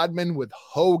 Putting Rodman with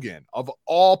Hogan, of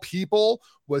all people,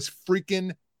 was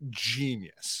freaking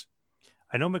genius.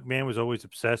 I know McMahon was always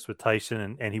obsessed with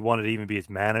Tyson, and he wanted to even be his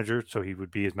manager, so he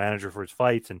would be his manager for his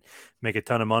fights and make a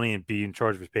ton of money and be in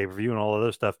charge of his pay-per-view and all of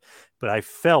those stuff. But I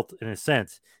felt, in a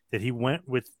sense, that he went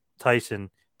with Tyson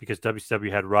because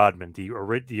WCW had Rodman, the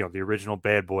original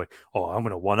bad boy. Oh, I'm going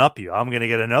to one-up you. I'm going to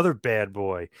get another bad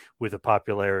boy with a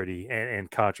popularity and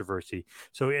controversy.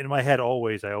 So in my head, I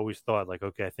always thought, like,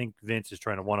 okay, I think Vince is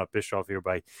trying to one-up Bischoff here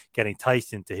by getting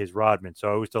Tyson to his Rodman. So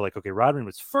I always thought, like, okay, Rodman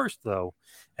was first, though,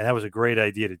 and that was a great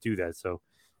idea to do that. So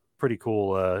pretty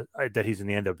cool that he's in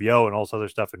the NWO and all this other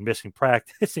stuff, and missing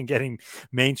practice and getting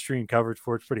mainstream coverage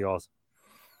for it. It's pretty awesome.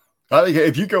 I think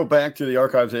if you go back to the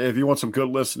archives, if you want some good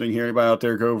listening here, anybody out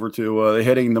there, go over to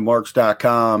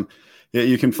hittingthemarks.com.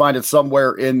 You can find it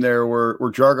somewhere in there where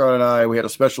Jargo and I, we had a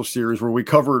special series where we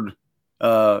covered,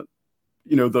 the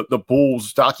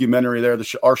Bulls documentary there.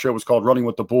 Our show was called Running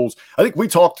with the Bulls. I think we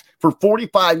talked for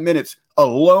 45 minutes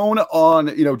alone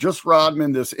on, just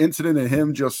Rodman, this incident and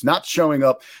him just not showing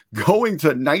up, going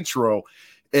to Nitro.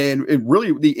 And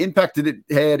really the impact that it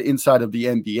had inside of the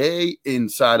NBA,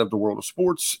 inside of the world of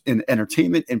sports, in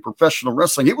entertainment, and professional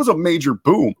wrestling. It was a major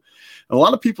boom. And a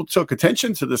lot of people took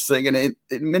attention to this thing. And in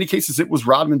many cases, it was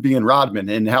Rodman being Rodman,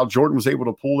 and how Jordan was able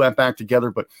to pull that back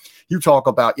together. But you talk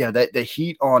about, that the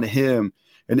heat on him,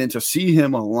 and then to see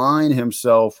him align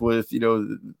himself with,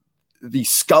 the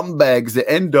scumbags, the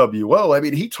NWO. I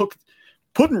mean,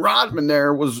 putting Rodman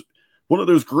there was one of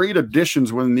those great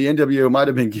additions when the NWO might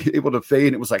have been able to fade.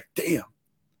 And it was like, damn,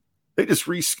 they just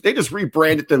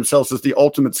rebranded themselves as the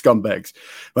ultimate scumbags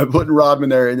by putting Rodman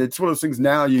there. And it's one of those things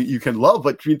now you can love,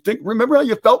 but you remember how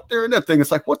you felt there in that thing?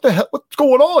 It's like, what the hell? What's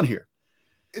going on here?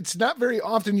 It's not very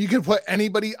often you can put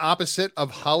anybody opposite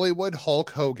of Hollywood Hulk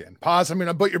Hogan. Pause. I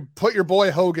mean, put your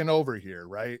boy Hogan over here,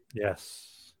 right? Yes.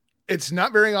 It's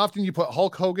not very often you put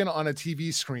Hulk Hogan on a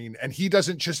TV screen and he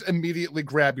doesn't just immediately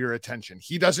grab your attention.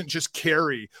 He doesn't just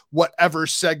carry whatever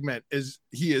segment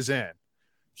he is in.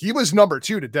 He was number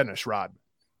 2 to Dennis Rodman.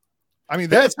 I mean,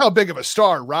 that's how big of a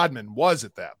star Rodman was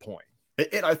at that point.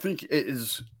 And I think it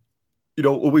is,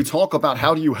 when we talk about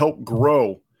how do you help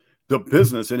grow the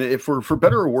business, and if for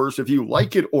better or worse, if you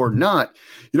like it or not,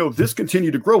 this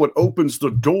continue to grow. It opens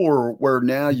the door where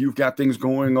now you've got things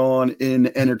going on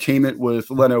in entertainment with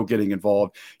Leno getting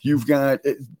involved. You've got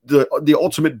the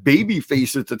ultimate baby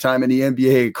face at the time in the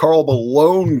NBA, Karl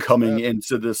Malone, coming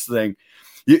into this thing.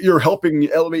 You're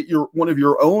helping elevate one of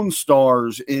your own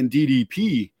stars in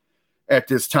DDP at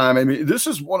this time. I mean, this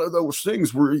is one of those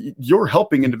things where you're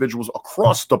helping individuals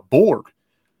across the board,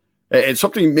 and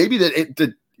something maybe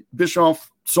that Bischoff,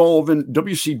 Sullivan,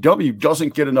 WCW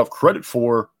doesn't get enough credit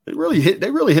for. They really hit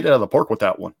it out of the park with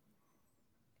that one.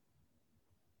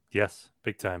 Yes,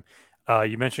 big time.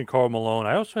 You mentioned Karl Malone.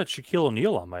 I also had Shaquille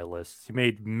O'Neal on my list. He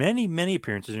made many, many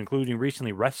appearances, including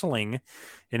recently wrestling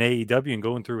in AEW and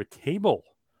going through a table.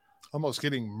 Almost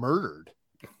getting murdered.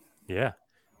 Yeah.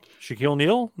 Shaquille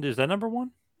O'Neal, is that number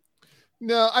 1?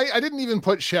 No, I didn't even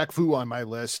put Shaq Fu on my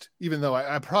list, even though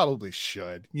I probably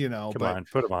should, Come on,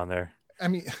 put him on there. I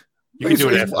mean, you can do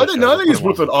it. I think it's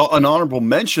with an honorable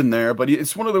mention there, but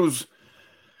it's one of those.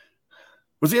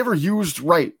 Was he ever used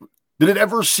right? Did it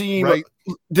ever seem? Right.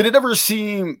 Did it ever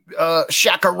seem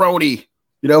Shaq-a-roni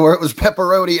where it was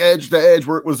pepperoni edge to edge,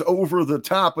 where it was over the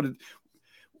top. But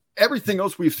everything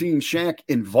else we've seen Shaq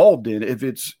involved in, if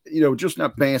it's, just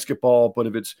not basketball, but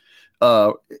if it's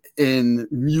in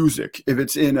music, if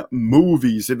it's in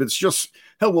movies, if it's just,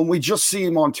 hell, when we just see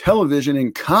him on television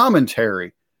in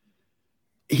commentary,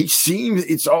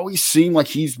 it's always seemed like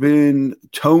he's been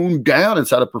toned down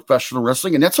inside of professional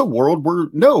wrestling. And that's a world where,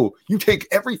 no, you take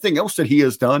everything else that he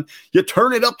has done, you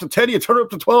turn it up to 10, you turn it up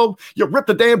to 12, you rip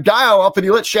the damn dial off and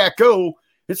you let Shaq go.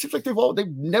 It seems like they've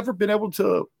never been able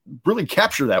to really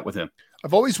capture that with him.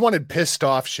 I've always wanted pissed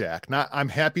off Shaq. Not, I'm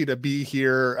happy to be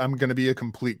here. I'm going to be a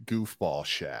complete goofball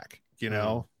Shaq,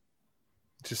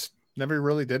 just never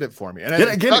really did it for me. And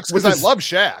it sucks because I love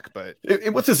Shaq, but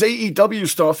with this AEW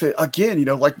stuff, again,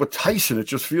 like with Tyson, it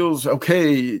just feels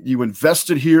okay. You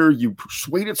invested here, you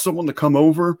persuaded someone to come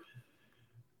over,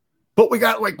 but we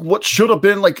got like what should have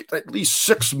been like at least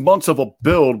 6 months of a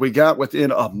build. We got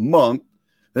within a month.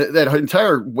 That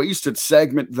entire wasted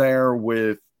segment there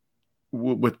with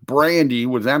Brandy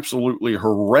was absolutely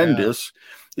horrendous,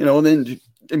 and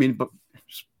then, but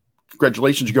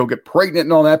congratulations, you go get pregnant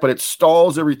and all that, but it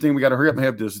stalls everything. We got to hurry up and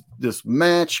have this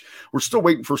match. We're still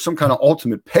waiting for some kind of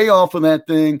ultimate payoff of that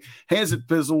thing. Has it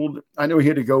fizzled? I know he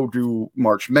had to go do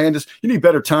March Madness. You need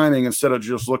better timing instead of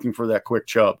just looking for that quick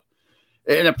chub.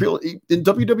 And I feel in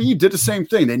WWE did the same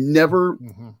thing. They never,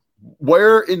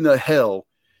 where in the hell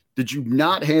did you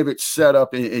not have it set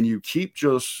up and you keep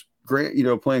just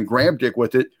playing grab dick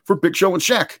with it for Big Show and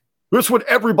Shaq? That's what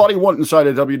everybody wants inside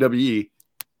of WWE.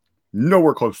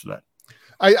 Nowhere close to that.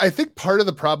 I think part of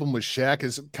the problem with Shaq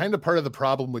is kind of part of the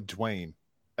problem with Dwayne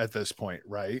at this point,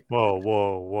 right?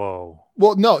 Whoa.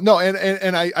 Well, no.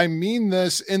 And I mean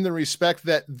this in the respect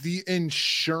that the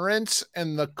insurance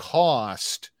and the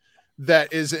cost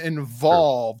that is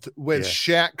involved with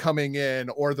Shaq coming in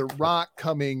or The Rock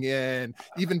coming in,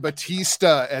 even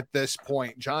Batista at this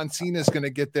point, John Cena is going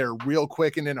to get there real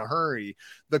quick and in a hurry.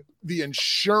 The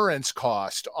insurance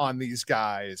cost on these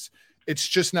guys, it's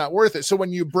just not worth it. So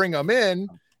when you bring them in,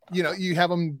 you have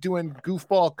them doing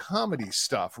goofball comedy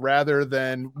stuff rather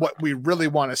than what we really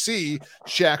want to see,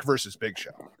 Shaq versus Big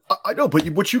Show. I know, but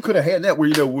what you could have had that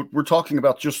where, we're talking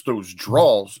about just those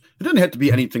draws. It didn't have to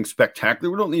be anything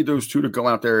spectacular. We don't need those two to go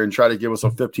out there and try to give us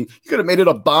a 15. You could have made it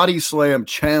a body slam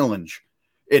challenge,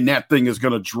 and that thing is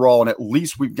going to draw. And at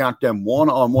least we've got them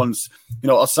one-on-ones,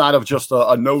 aside of just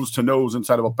a nose-to-nose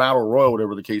inside of a battle royal,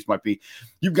 whatever the case might be.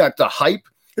 You've got the hype.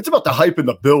 It's about the hype and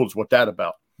the builds, what that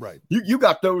about. Right. You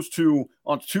got those two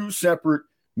on two separate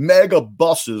mega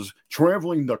buses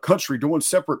traveling the country doing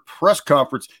separate press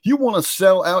conference. You want to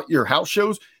sell out your house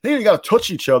shows? They ain't got to touch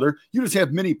each other. You just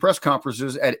have mini press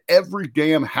conferences at every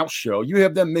damn house show. You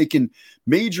have them making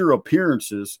major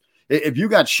appearances. If you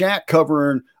got Shaq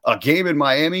covering a game in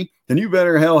Miami, then you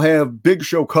better hell have Big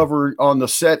Show covering on the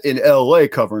set in LA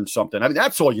covering something. I mean,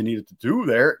 that's all you needed to do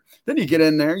there. Then you get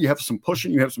in there, you have some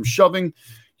pushing, you have some shoving,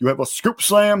 you have a scoop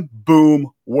slam,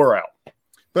 boom, we're out.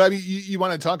 But I mean, you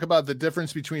want to talk about the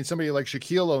difference between somebody like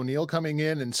Shaquille O'Neal coming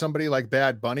in and somebody like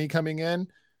Bad Bunny coming in.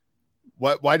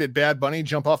 Why did Bad Bunny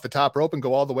jump off the top rope and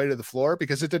go all the way to the floor?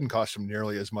 Because it didn't cost him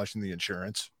nearly as much in the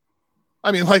insurance.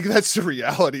 I mean, like, that's the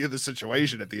reality of the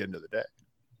situation at the end of the day.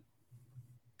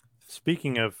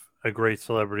 Speaking of a great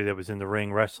celebrity that was in the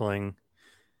ring wrestling,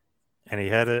 and he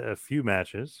had a few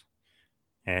matches,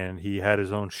 and he had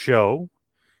his own show,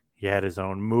 he had his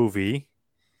own movie,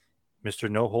 Mr.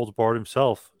 No Holds Barred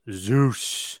himself,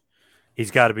 Zeus.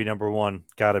 He's got to be number one.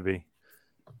 Got to be.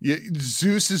 Yeah,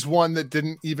 Zeus is one that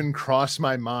didn't even cross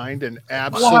my mind, and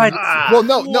absolutely. Well,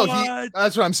 no.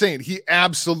 That's what I'm saying. He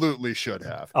absolutely should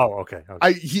have. Oh, okay.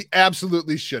 He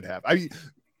absolutely should have.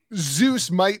 Zeus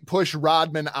might push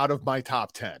Rodman out of my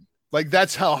top 10. Like,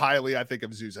 that's how highly I think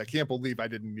of Zeus. I can't believe I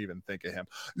didn't even think of him.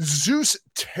 Zeus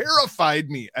terrified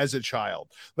me as a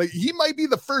child. Like, he might be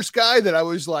the first guy that I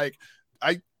was like,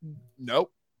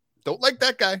 nope, don't like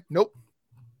that guy. Nope.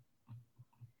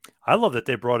 I love that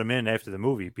they brought him in after the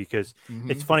movie because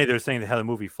it's funny they're saying how the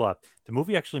movie flopped. The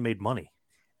movie actually made money.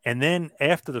 And then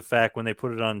after the fact, when they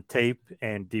put it on tape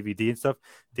and DVD and stuff,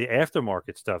 the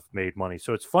aftermarket stuff made money.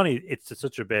 So it's funny. It's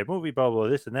such a bad movie, blah, blah,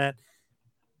 this and that.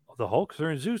 The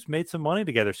Hulkster and Zeus made some money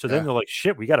together. So then they're like,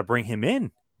 shit, we got to bring him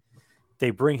in.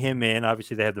 They bring him in.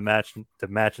 Obviously, they have the match in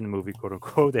the movie, quote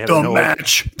unquote. They have the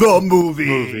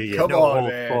movie. Yeah, Come on,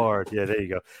 man. Yeah, there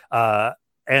you go.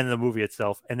 And the movie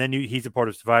itself. And then he's a part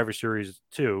of Survivor Series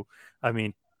too. I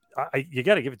mean, you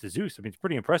got to give it to Zeus. I mean, it's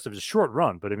pretty impressive. It's a short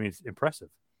run, but I mean, it's impressive.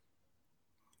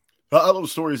 I love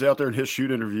stories out there in his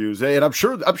shoot interviews, and I'm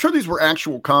sure these were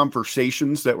actual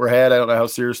conversations that were had. I don't know how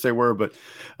serious they were, but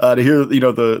to hear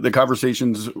the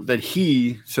conversations that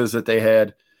he says that they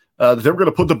had, that they were going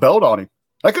to put the belt on him.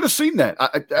 I could have seen that.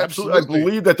 I absolutely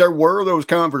believe that there were those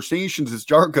conversations, as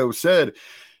Jargo said.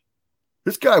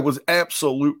 This guy was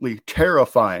absolutely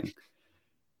terrifying,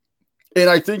 and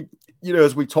I think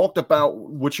as we talked about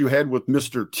what you had with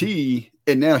Mr. T.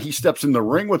 And now he steps in the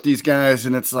ring with these guys,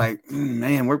 and it's like,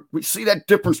 man, we see that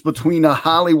difference between a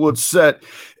Hollywood set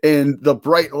and the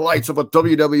bright lights of a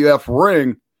WWF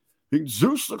ring.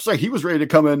 Zeus looks like he was ready to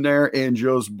come in there and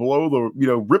just blow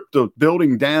rip the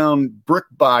building down brick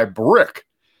by brick.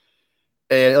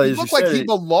 And it looked like he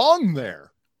belonged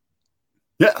there.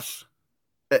 Yes,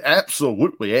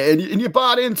 absolutely. And you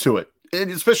bought into it. And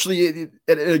especially,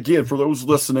 and again, for those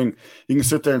listening, you can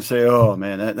sit there and say, oh,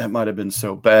 man, that might have been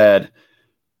so bad.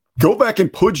 Go back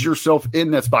and put yourself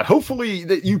in that spot. Hopefully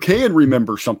that you can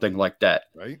remember something like that.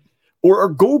 Right. Or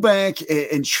go back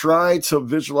and try to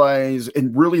visualize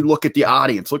and really look at the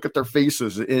audience, look at their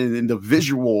faces and the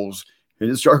visuals. And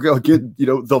it's again,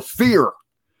 the fear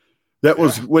that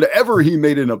was whenever he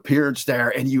made an appearance there.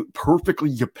 And you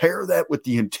pair that with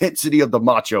the intensity of the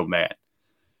Macho Man.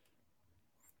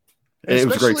 It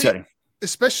was a great setting.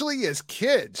 Especially as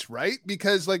kids, right?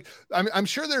 Because I'm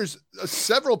sure there's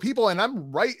several people, and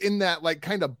I'm right in that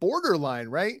kind of borderline,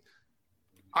 right?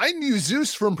 I knew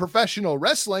Zeus from professional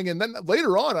wrestling, and then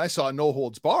later on I saw No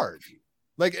Holds Barred.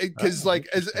 Because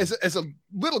as a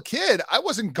little kid, I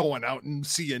wasn't going out and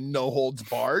seeing No Holds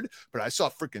Barred, but I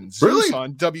saw freaking Zeus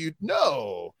on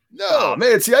No. Oh,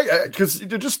 man, see, because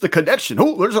just the connection.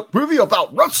 Oh, there's a movie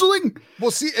about wrestling. Well,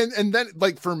 see, and then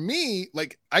for me,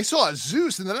 I saw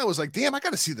Zeus, and then I was like, damn, I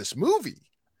got to see this movie.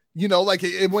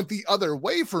 It went the other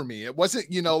way for me. It wasn't,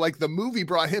 the movie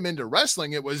brought him into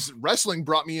wrestling. It was wrestling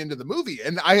brought me into the movie.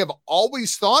 And I have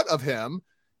always thought of him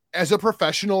as a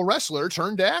professional wrestler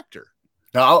turned actor.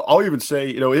 Now, I'll even say,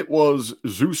 it was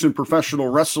Zeus in professional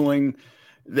wrestling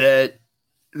that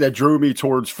drew me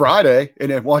towards Friday.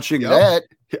 And then watching that,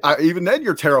 even then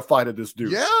you're terrified of this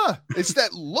dude. Yeah. It's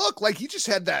that look, he just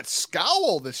had that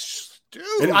scowl, this dude.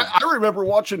 And I remember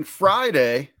watching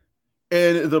Friday,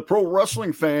 and the pro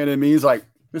wrestling fan in me is like,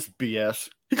 this BS.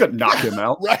 He couldn't knock him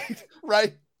out.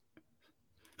 Right.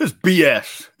 This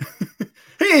BS.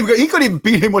 He couldn't even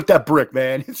beat him with that brick,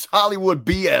 man. It's Hollywood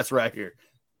BS right here.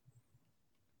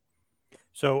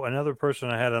 So another person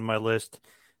I had on my list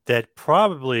that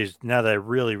probably is, now that I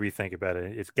really rethink about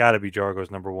it, it's got to be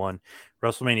Jargo's number one.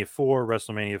 WrestleMania 4,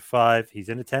 WrestleMania 5. He's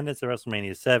in attendance at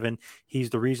WrestleMania 7. He's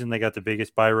the reason they got the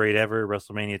biggest buy rate ever.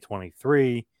 WrestleMania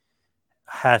 23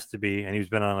 has to be, and he's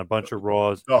been on a bunch of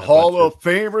Raws. The Hall of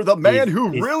Famer, the man who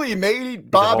really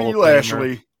made Bobby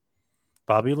Lashley.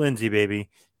 Bobby Lindsay, baby.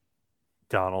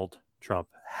 Donald Trump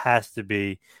has to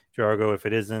be. Jargo, if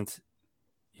it isn't,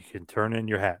 you can turn in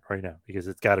your hat right now because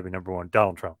it's got to be number one.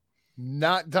 Donald Trump.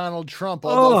 Not Donald Trump,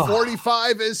 although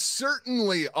 45 is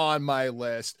certainly on my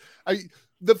list.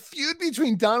 The feud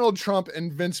between Donald Trump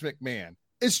and Vince McMahon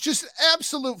is just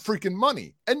absolute freaking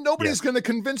money, and nobody's going to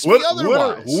convince me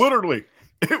otherwise. Literally,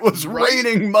 it was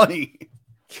raining money.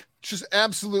 Just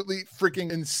absolutely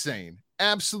freaking insane.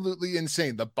 Absolutely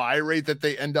insane. The buy rate that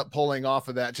they end up pulling off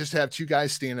of that, just have two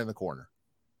guys stand in the corner.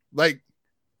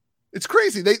 It's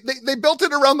crazy. They built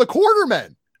it around the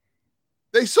cornermen.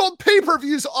 They sold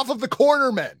pay-per-views off of the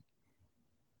cornermen.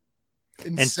 Insane.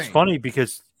 And it's funny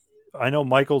because I know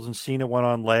Michaels and Cena went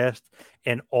on last,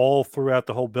 and all throughout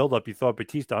the whole build-up, you thought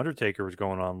Batista Undertaker was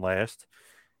going on last.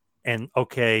 And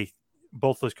okay,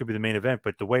 both those could be the main event,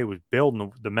 but the way it was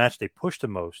building, the match they pushed the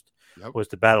most was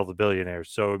the Battle of the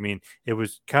Billionaires. So, I mean, it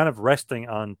was kind of resting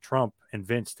on Trump and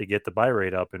Vince to get the buy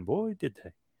rate up, and boy, did they.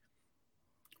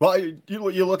 Well,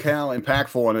 you look how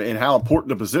impactful and how important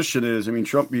the position is. I mean,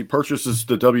 Trump, he purchases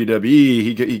the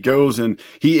WWE. He goes and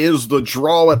he is the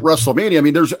draw at WrestleMania. I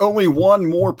mean, there's only one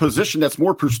more position that's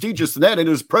more prestigious than that. It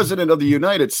is President of the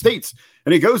United States.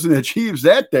 And he goes and achieves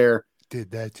that there. Did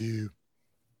that too.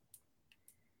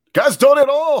 Guy's done it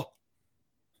all.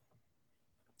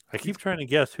 I keep trying to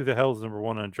guess who the hell is number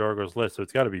one on Jargo's list. So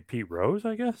it's got to be Pete Rose,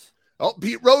 I guess. Oh,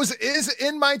 Pete Rose is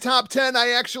in my top 10. I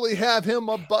actually have him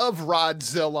above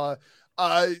Rodzilla.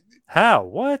 How?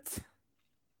 What?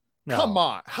 No, come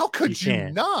on. How could you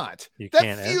not?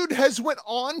 That feud has went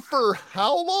on for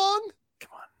how long? Come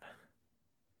on.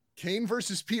 Kane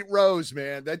versus Pete Rose,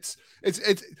 man. It's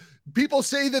people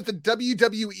say that the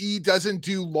WWE doesn't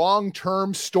do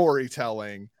long-term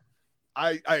storytelling.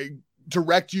 I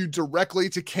direct you directly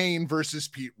to Kane versus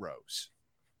Pete Rose.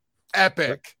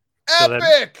 Epic.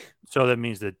 So that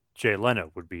means that Jay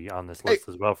Leno would be on this list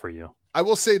as well for you. I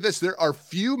will say this. There are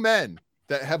few men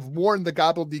that have worn the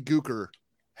gobbledygooker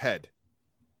head.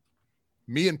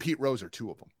 Me and Pete Rose are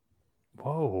two of them.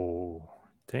 Whoa.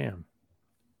 Damn.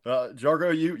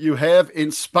 Jargo, you have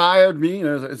inspired me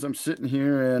as I'm sitting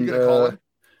here and You gonna call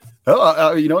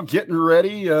it? Getting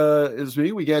ready is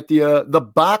me. We got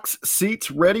the box seats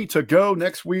ready to go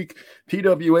next week.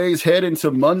 PWA's head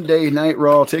into Monday Night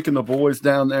Raw, taking the boys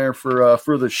down there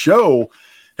for the show.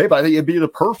 Hey, but I think it'd be the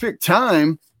perfect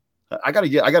time. I got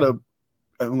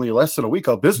only less than a week,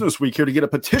 a business week here, to get a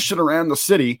petition around the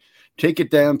city, take it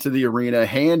down to the arena,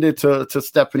 hand it to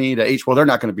Stephanie, to H. Well, they're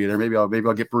not going to be there. Maybe I'll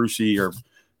get Brucey or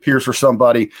Pierce or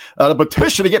somebody. The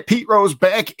petition to get Pete Rose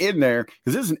back in there,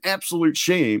 because this is an absolute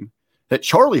shame that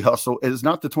Charlie Hustle is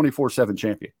not the 24/7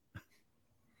 champion.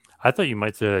 I thought you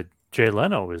might say Jay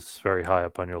Leno is very high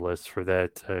up on your list for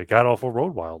that god-awful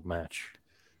Road Wild match.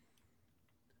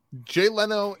 Jay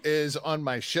Leno is on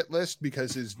my shit list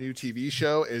because his new TV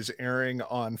show is airing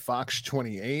on Fox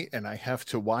 28, and I have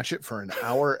to watch it for an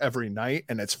hour every night,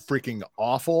 and it's freaking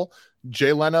awful.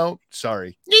 Jay Leno,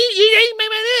 sorry.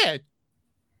 It's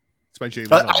my Jay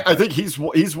Leno. I think he's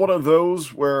one of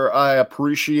those where I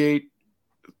appreciate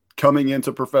coming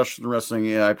into professional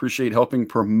wrestling, and I appreciate helping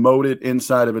promote it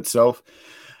inside of itself.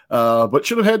 But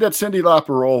should have had that Cyndi Lauper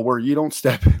role where you don't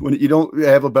step when you don't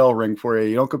have a bell ring for you.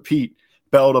 You don't compete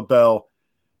bell to bell.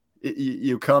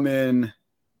 You come in,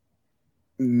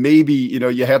 maybe,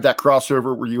 you have that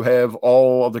crossover where you have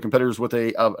all of the competitors with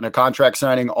a contract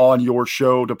signing on your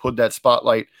show to put that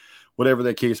spotlight, whatever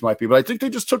the case might be. But I think they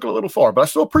just took it a little far, but I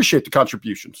still appreciate the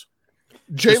contributions.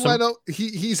 Jay Leno,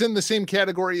 he's in the same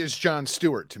category as Jon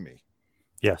Stewart to me.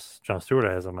 Yes, Jon Stewart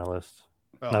I has on my list.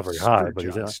 Oh, not very high, but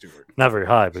not very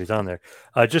high, but he's on there.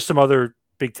 Just some other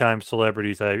big time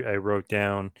celebrities I wrote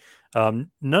down. None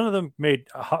of them made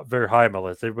very high on my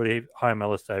list. Everybody high on my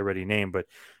list I already named, but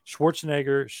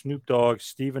Schwarzenegger, Snoop Dogg,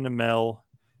 Stephen Amell,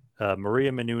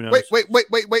 Maria Menounos.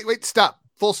 Wait! Stop!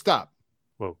 Full stop.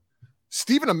 Whoa!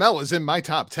 Stephen Amell is in my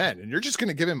top 10, and you're just going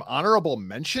to give him honorable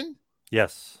mention?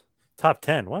 Yes, top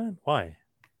 10. What? Why?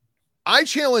 I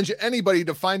challenge anybody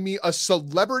to find me a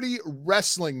celebrity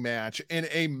wrestling match in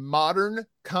a modern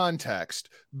context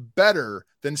better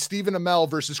than Stephen Amell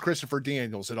versus Christopher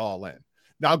Daniels at All In.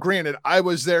 Now, granted, I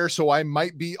was there, so I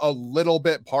might be a little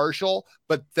bit partial,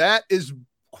 but that is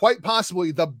quite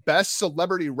possibly the best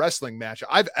celebrity wrestling match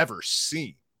I've ever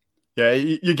seen. Yeah,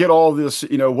 you get all this,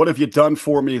 what have you done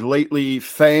for me lately?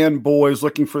 Fanboys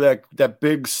looking for that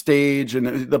big stage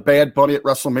and the Bad Bunny at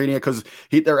WrestleMania because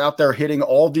they're out there hitting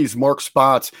all these mark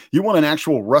spots. You want an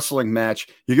actual wrestling match,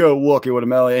 you go look at what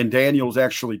Amell and Daniels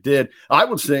actually did. I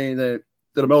would say that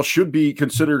Amell should be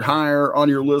considered higher on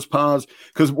your list, Paz,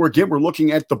 because we're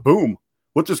looking at the boom.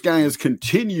 What this guy has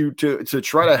continued to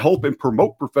try to help and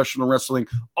promote professional wrestling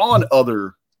in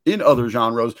other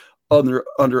genres,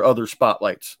 under other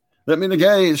spotlights. I mean, the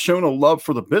guy has shown a love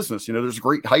for the business. There's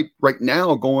great hype right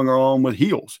now going on with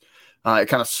heels. It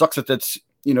kind of sucks that that's,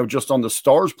 just on the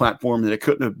Stars platform that it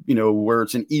couldn't have, where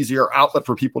it's an easier outlet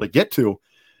for people to get to.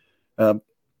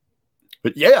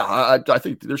 But yeah, I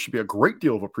think there should be a great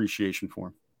deal of appreciation for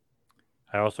him.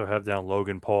 I also have down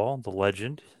Logan Paul, the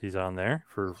legend. He's on there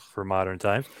for modern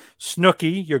times.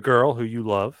 Snooki, your girl, who you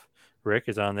love, Rick,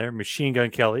 is on there. Machine Gun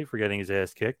Kelly for getting his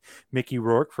ass kicked. Mickey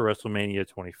Rourke for WrestleMania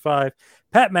 25.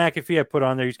 Pat McAfee I put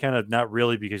on there. He's kind of not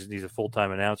really because he's a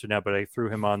full-time announcer now, but I threw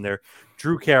him on there.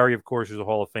 Drew Carey, of course, is a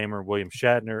Hall of Famer. William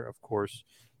Shatner, of course,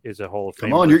 is a Hall of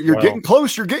Famer. Come on, you're getting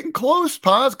close. You're getting close,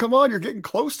 Paz. Come on, you're getting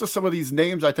close to some of these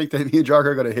names I think that me and Jargo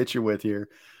are going to hit you with here.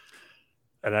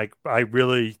 And I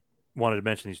really wanted to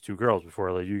mention these two girls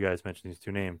before I let you guys mention these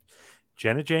two names.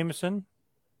 Jenna Jameson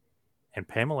and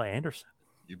Pamela Anderson.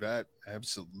 You bet.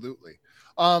 Absolutely.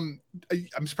 I'm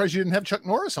surprised you didn't have Chuck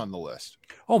Norris on the list.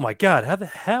 Oh my God.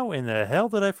 How in the hell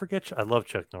did I forget? I love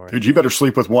Chuck Norris. Dude, you better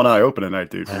sleep with one eye open at night,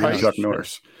 dude. Right. Chuck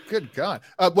Norris. Good God.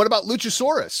 What about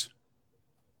Luchasaurus?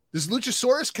 Does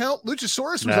Luchasaurus count?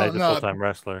 Luchasaurus was on a full-time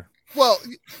wrestler. Well,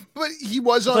 but he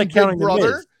was on like Big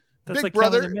Brother. That's Big like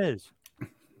Brother. The Miz.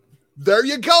 There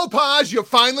you go, Paz. You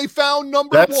finally found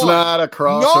number That's one. That's not a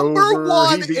crossover. Number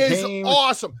one is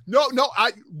awesome. No,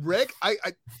 Rick, I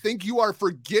think you are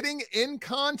forgetting in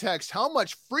context how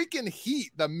much freaking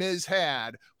heat the Miz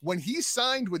had when he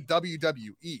signed with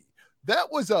WWE.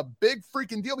 That was a big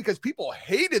freaking deal because people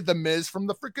hated the Miz from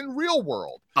the freaking real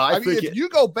world. I mean, if you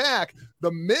go back,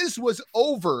 the Miz was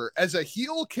over as a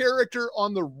heel character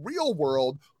on the real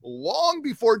world long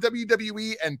before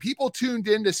WWE, and people tuned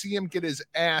in to see him get his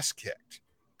ass kicked.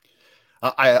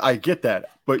 I get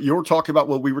that, but you're talking about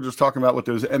what we were just talking about with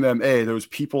those MMA, those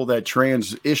people that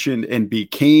transitioned and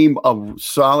became a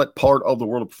solid part of the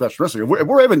world of professional wrestling. If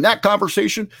we're having that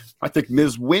conversation, I think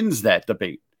Miz wins that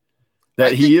debate.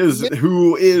 That he is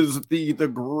who is the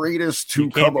greatest to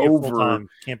come over.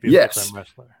 Can't be a full-time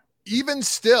wrestler. Even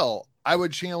still, I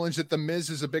would challenge that the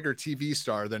Miz is a bigger TV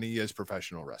star than he is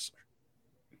professional wrestler.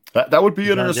 That would be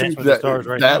interesting.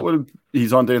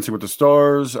 He's on Dancing with the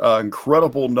Stars.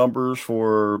 Incredible numbers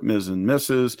for Miz and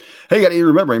Mrs. Hey, you got to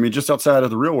remember, I mean, just outside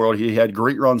of the real world, he had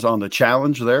great runs on the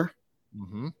Challenge there.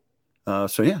 Mm-hmm.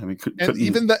 So yeah, I mean,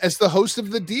 as the host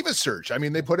of the Diva Search, I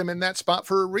mean, they put him in that spot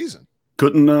for a reason.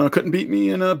 Couldn't beat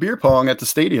me in a beer pong at the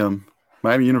stadium,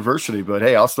 Miami University. But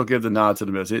hey, I'll still give the nod to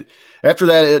the Miz. After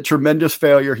that, a tremendous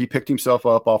failure. He picked himself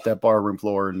up off that barroom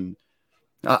floor and.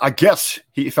 I guess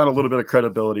he found a little bit of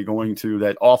credibility going to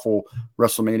that awful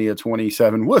WrestleMania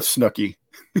 27 with Snooki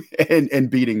and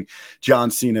beating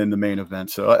John Cena in the main event.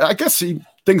 So I guess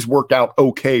things worked out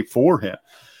okay for him.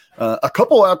 A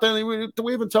couple out there that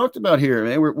we haven't talked about here,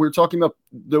 man. We're talking about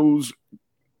those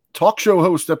talk show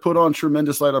hosts that put on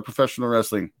tremendous light on professional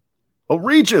wrestling. Oh,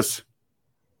 Regis.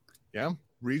 Yeah,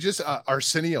 Regis.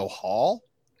 Arsenio Hall.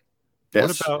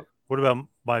 Yes. What about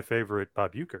my favorite,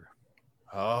 Bob Uecker?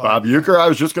 Oh. Bob Uecker. I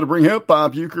was just going to bring him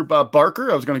Bob Uecker, Bob Barker.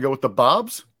 I was going to go with the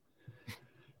Bobs.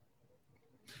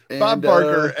 Bob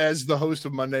Barker as the host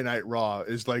of Monday Night Raw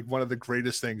is like one of the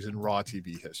greatest things in Raw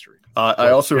TV history. I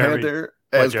also had there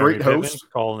as great host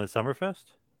calling it Summerfest.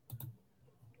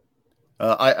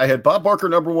 I had Bob Barker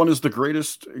number 1 as the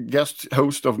greatest guest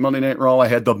host of Monday Night Raw. I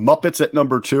had the Muppets at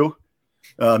number 2.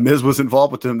 Miz was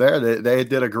involved with them there. They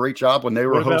did a great job when they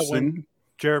were hosting.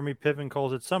 Jeremy Piven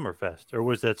calls it Summerfest, or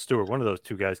was that Stewart? One of those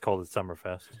two guys called it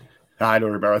Summerfest. I don't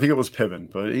remember. I think it was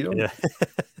Piven, but yeah.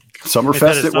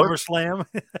 Summerfest at SummerSlam.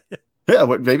 Yeah,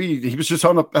 maybe he was just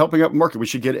helping out market. We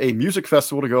should get a music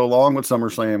festival to go along with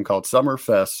SummerSlam called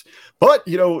Summerfest. But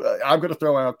I'm going to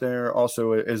throw out there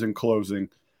also as in closing,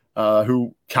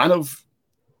 who kind of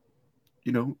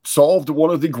solved one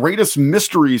of the greatest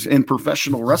mysteries in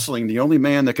professional wrestling. The only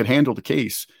man that could handle the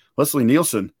case, Leslie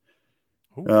Nielsen.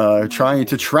 Trying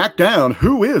to track down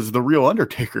who is the real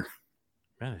Undertaker.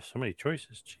 Man, there's so many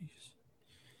choices. Jeez.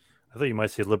 I thought you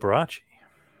might say Liberace.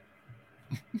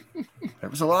 There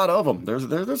was a lot of them.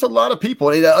 There's a lot of people.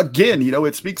 And again,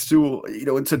 it speaks to,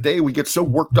 and today we get so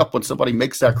worked up when somebody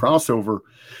makes that crossover.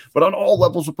 But on all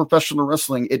levels of professional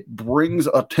wrestling, it brings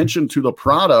attention to the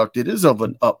product. It is of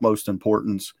an utmost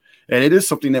importance. And it is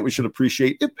something that we should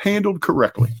appreciate if handled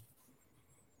correctly.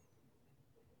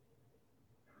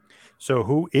 So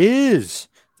who is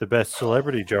the best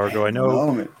celebrity, Jargo? I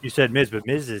know you said Miz, but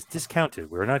Miz is discounted.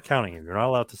 We're not counting him. You're not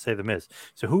allowed to say the Miz.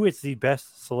 So who is the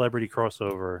best celebrity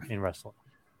crossover in wrestling?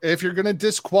 If you're going to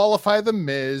disqualify the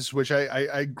Miz, which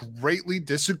I greatly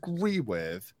disagree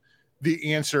with,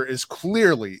 the answer is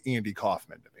clearly Andy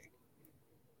Kaufman to me.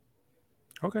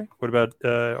 Okay. What about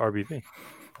RBV?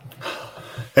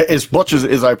 As much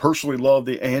as I personally love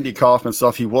the Andy Kaufman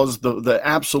stuff, he was the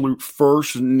absolute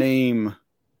first name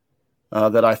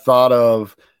that I thought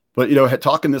of, but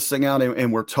talking this thing out,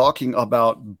 and we're talking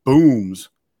about booms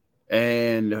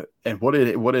and what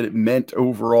it meant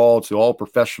overall to all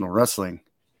professional wrestling.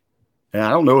 And I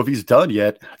don't know if he's done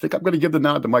yet. I think I'm going to give the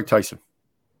nod to Mike Tyson.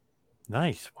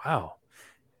 Nice, wow.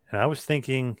 And I was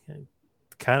thinking,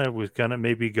 kind of was going to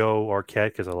maybe go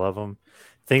Arquette because I love him.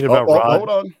 Thinking about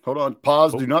Rod. Hold on.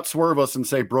 Pause. Do not swerve us and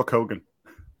say Brooke Hogan.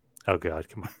 Oh God,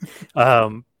 come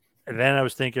on. And then I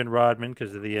was thinking Rodman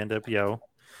because of the NWO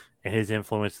and his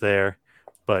influence there.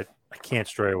 But I can't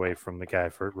stray away from the guy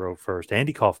for row first.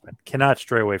 Andy Kaufman. Cannot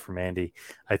stray away from Andy.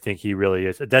 I think he really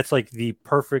is. That's like the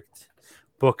perfect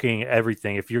booking,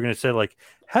 everything. If you're going to say, like,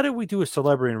 how do we do a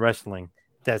celebrity in wrestling?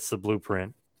 That's the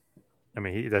blueprint. I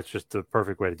mean, that's just the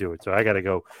perfect way to do it. So I got to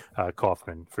go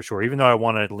Kaufman for sure. Even though I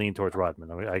want to lean towards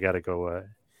Rodman, I got to go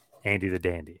Andy the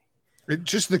Dandy.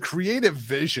 Just the creative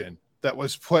vision that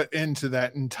was put into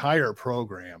that entire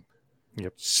program.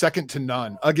 Yep. Second to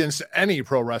none against any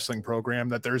pro wrestling program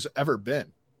that there's ever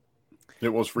been. It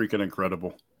was freaking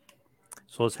incredible.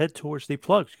 So let's head towards the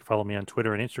plugs. You can follow me on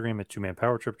Twitter and Instagram at 2Man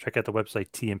Power Trip. Check out the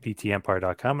website,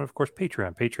 tmptempire.com. And, of course,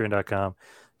 Patreon,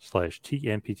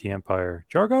 patreon.com/tmptempire.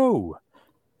 Jargo.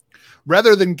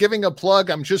 Rather than giving a plug,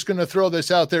 I'm just going to throw this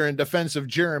out there in defense of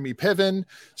Jeremy Piven.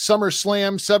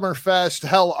 SummerSlam, Summerfest.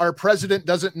 Hell, our president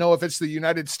doesn't know if it's the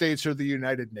United States or the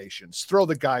United Nations. Throw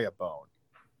the guy a bone.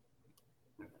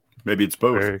 Maybe it's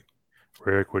both.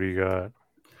 Rick, what do you got?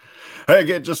 Hey,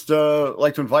 again, just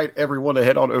like to invite everyone to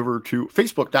head on over to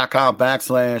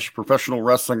Facebook.com/Professional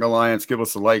Wrestling Alliance. Give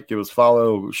us a like, give us a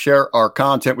follow, share our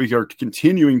content. We are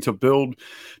continuing to build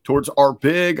towards our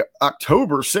big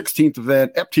October 16th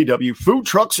event, FTW Food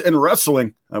Trucks and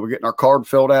Wrestling. We're getting our card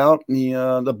filled out.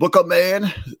 The Book of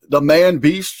Man, the Man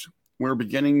Beast. We're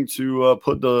beginning to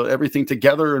put everything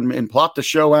together and plot the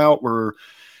show out. We're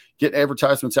get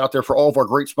advertisements out there for all of our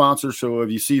great sponsors. So if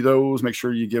you see those, make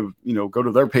sure you go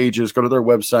to their pages, go to their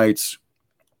websites.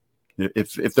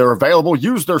 If they're available,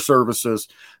 use their services.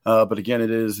 But again, it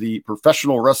is the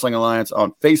Professional Wrestling Alliance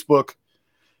on Facebook.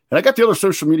 And I got the other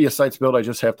social media sites built. I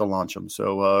just have to launch them.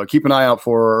 So keep an eye out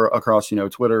for across,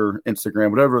 Twitter,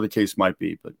 Instagram, whatever the case might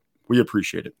be. But we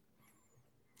appreciate it.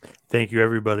 Thank you,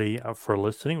 everybody, for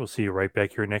listening. We'll see you right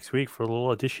back here next week for a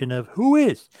little edition of Who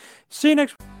Is. See you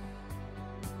next week.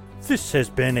 This has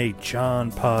been a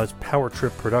John Paz Power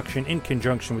Trip production in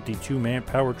conjunction with the Two-Man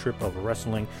Power Trip of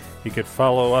Wrestling. You could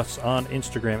follow us on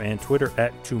Instagram and Twitter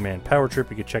at Two-Man Power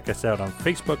Trip. You could check us out on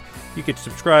Facebook. You could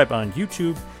subscribe on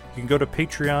YouTube. You can go to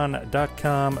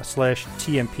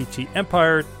patreon.com/TMPT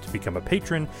Empire to become a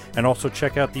patron, and also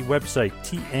check out the website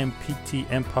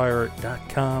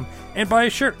tmptempire.com and buy a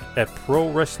shirt at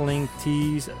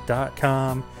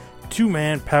prowrestlingtees.com.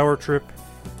 Two-Man Power Trip,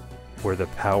 where the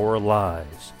power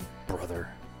lies, brother.